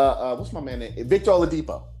Shumpert. What's my man name? Victor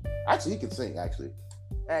Oladipo. Actually, he can sing, actually.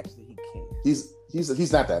 Actually, he can.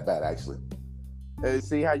 He's not that bad, actually.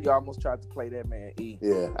 See how you almost tried to play that man E.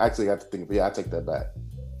 Yeah, I actually got to think. Yeah, I take that back.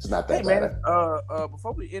 It's not that bad. Man,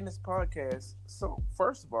 before we end this podcast, so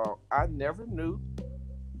first of all, I never knew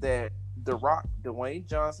that The Rock, Dwayne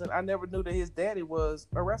Johnson, I never knew that his daddy was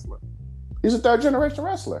a wrestler. He's a third generation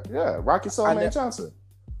wrestler. Yeah, Rocky Soulman Johnson.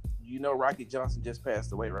 You know, Rocky Johnson just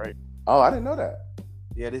passed away, right? Oh, I didn't know that.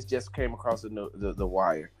 Yeah, this just came across the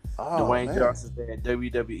wire. Oh, Dwayne Johnson's dad,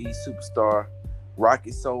 WWE superstar.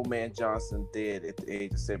 Rocky Soulman Johnson dead at the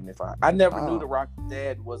age of 75. I never knew The Rock's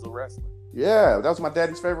dad was a wrestler. Yeah, that was my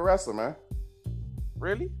daddy's favorite wrestler, man.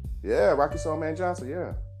 Really? Yeah, Rocky Soulman Johnson.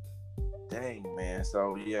 Yeah. Dang, man.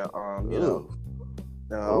 So yeah, you know,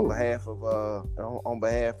 on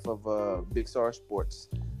behalf of Big Star Sports,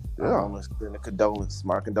 I want to send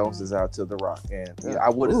my condolences out to The Rock. And I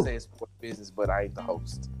would have said sports business, but I ain't the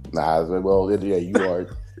host. Nah, well, yeah, you are.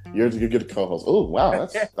 You're the co-host. Oh, wow,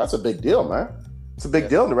 that's a big deal, man. It's a big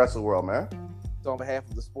deal in the wrestling world, man. So on behalf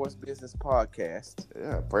of the Sports Business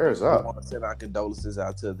Podcast, prayers up. I want to send our condolences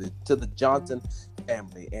out to the Johnson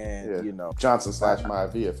family, and you know, Johnson /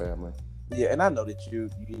 Maivia family. Yeah, and I know that you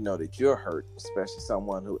know that you're hurt, especially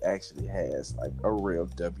someone who actually has like a real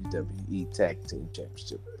WWE Tag Team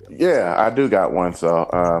Championship. Yeah, I do got one. So,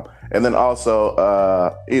 and then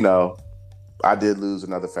also, you know, I did lose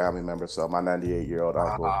another family member. So my 98-year-old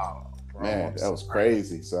uncle, man, that was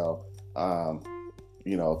crazy. So,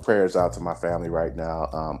 you know, prayers out to my family right now.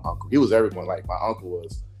 Uncle, he was everyone. Like my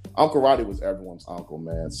Uncle Roddy was everyone's uncle,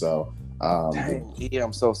 man. So, dang, yeah,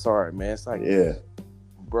 I'm so sorry, man. It's like,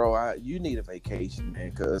 bro, you need a vacation, man,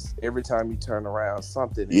 because every time you turn around,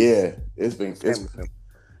 something. It's been.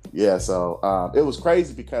 Yeah, so it was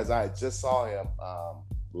crazy because I just saw him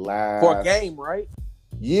last for a game, right?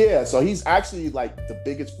 Yeah, so he's actually like the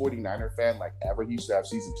biggest 49er fan like ever. He used to have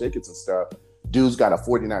season tickets and stuff. Dude's got a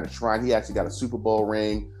 49er shrine. He actually got a Super Bowl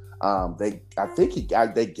ring. They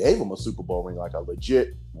gave him a Super Bowl ring, like a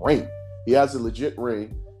legit ring. He has a legit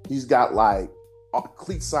ring. He's got like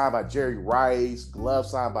cleats signed by Jerry Rice,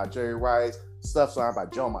 gloves signed by Jerry Rice, stuff signed by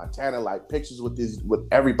Joe Montana, like pictures with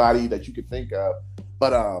everybody that you could think of.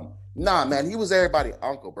 But nah, man, he was everybody's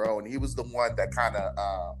uncle, bro, and he was the one that kind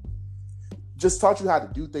of just taught you how to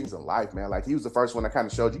do things in life, man. Like he was the first one that kind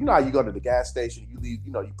of showed you, you know how you go to the gas station, you leave,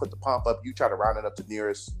 you know, you put the pump up, you try to round it up to the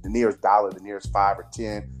nearest dollar, the nearest 5 or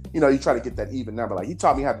 10. You know, you try to get that even number. Like he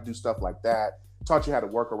taught me how to do stuff like that. Taught you how to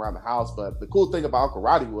work around the house. But the cool thing about Uncle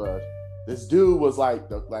Roddy was this dude was like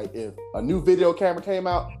if a new video camera came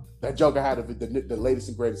out, that Joker had the latest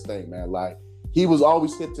and greatest thing, man. Like he was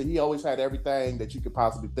always he always had everything that you could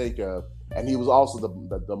possibly think of, and he was also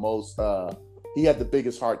the most. He had the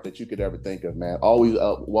biggest heart that you could ever think of, man. Always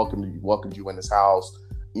welcomed you in his house.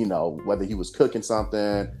 You know, whether he was cooking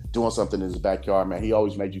something, doing something in his backyard, man. He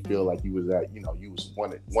always made you feel like you was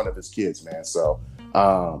one of his kids, man. So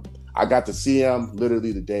I got to see him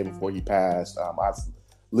literally the day before he passed.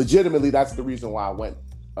 Legitimately, that's the reason why I went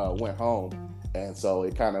home. And so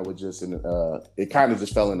it kind of was just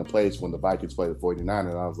just fell into place when the Vikings played the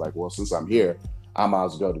 49ers. And I was like, well, since I'm here, I might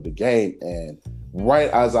as well go to the game. And right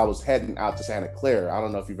as I was heading out to Santa Clara, I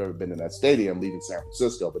don't know if you've ever been in that stadium leaving San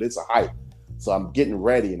Francisco, but it's a hike. So I'm getting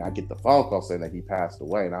ready and I get the phone call saying that he passed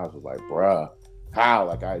away. And I was just like, bruh, how?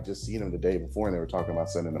 Like I had just seen him the day before and they were talking about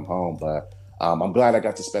sending him home. But I'm glad I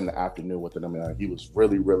got to spend the afternoon with him. I mean, he was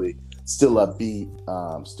really, really still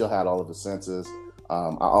upbeat, still had all of his senses.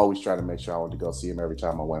 I always try to make sure I wanted to go see him every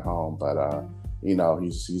time I went home. But, you know,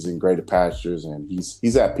 he's in greater pastures and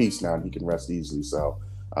he's at peace now and he can rest easily. So,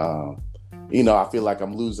 you know, I feel like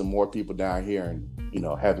I'm losing more people down here and, you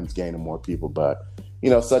know, heaven's gaining more people. But, you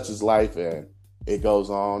know, such is life and it goes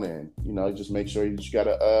on. And, you know, just make sure you just got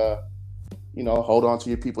to, you know, hold on to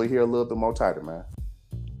your people here a little bit more tighter, man.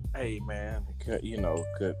 Hey, man, you know,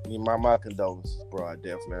 my condolences, bro. I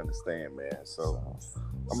definitely understand, man. So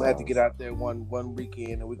I'm gonna have to get out there one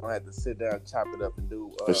weekend, and we're gonna have to sit down, and chop it up, and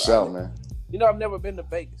do. For sure, man. You know, I've never been to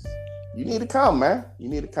Vegas. You need to come, man. You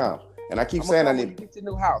need to come. And I keep saying I need. When you get your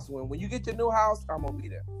new house, when you get your new house, I'm gonna be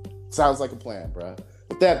there. Sounds like a plan, bro.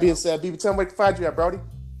 With that being said, BB, tell me where to find you at, Brody.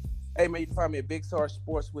 Hey, man, you can find me at Big Star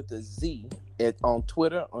Sports with a Z on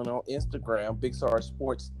Twitter and on Instagram,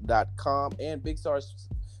 BigStarSports.com, and Big Star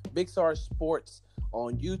Sports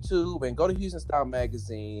on YouTube, and go to Houston Style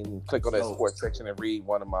Magazine, click on that sports section and read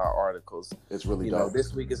one of my articles. It's really dope. You know,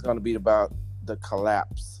 this week is going to be about the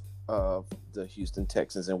collapse of the Houston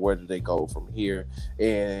Texans and where do they go from here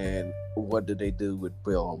and what do they do with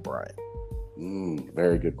Bill O'Brien.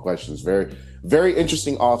 Very good questions. Very, very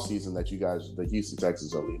interesting offseason that you guys, the Houston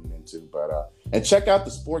Texans, are leading into. But and check out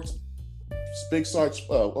the Sports Big Sarge.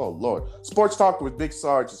 Sports Talk with Big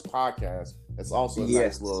Sarge's podcast. It's also a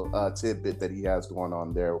nice little tidbit that he has going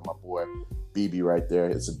on there with my boy BB right there.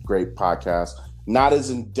 It's a great podcast. Not as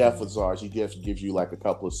in depth as ours. He gives you like a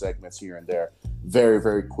couple of segments here and there. Very,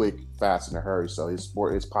 very quick, fast, in a hurry. So his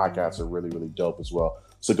podcasts are really, really dope as well.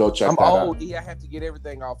 So go check that out. I'm old. I have to get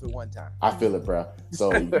everything off at one time. I feel it, bro.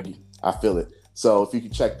 So I feel it. So if you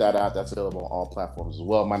can check that out, that's available on all platforms as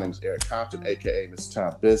well. My name is Eric Compton, aka Mr.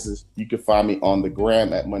 Town Business. You can find me on the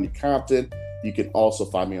gram at Money Compton. You can also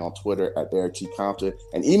find me on Twitter at Eric T. Compton.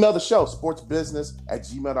 And email the show,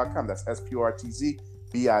 sportsbusiness@gmail.com. That's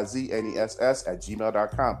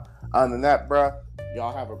sportbiznes@gmail.com. Other than that, bro,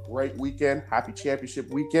 y'all have a great weekend. Happy championship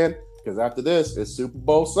weekend. Because after this, it's Super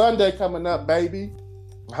Bowl Sunday coming up, baby.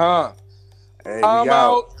 Huh? Hey, we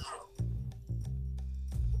out.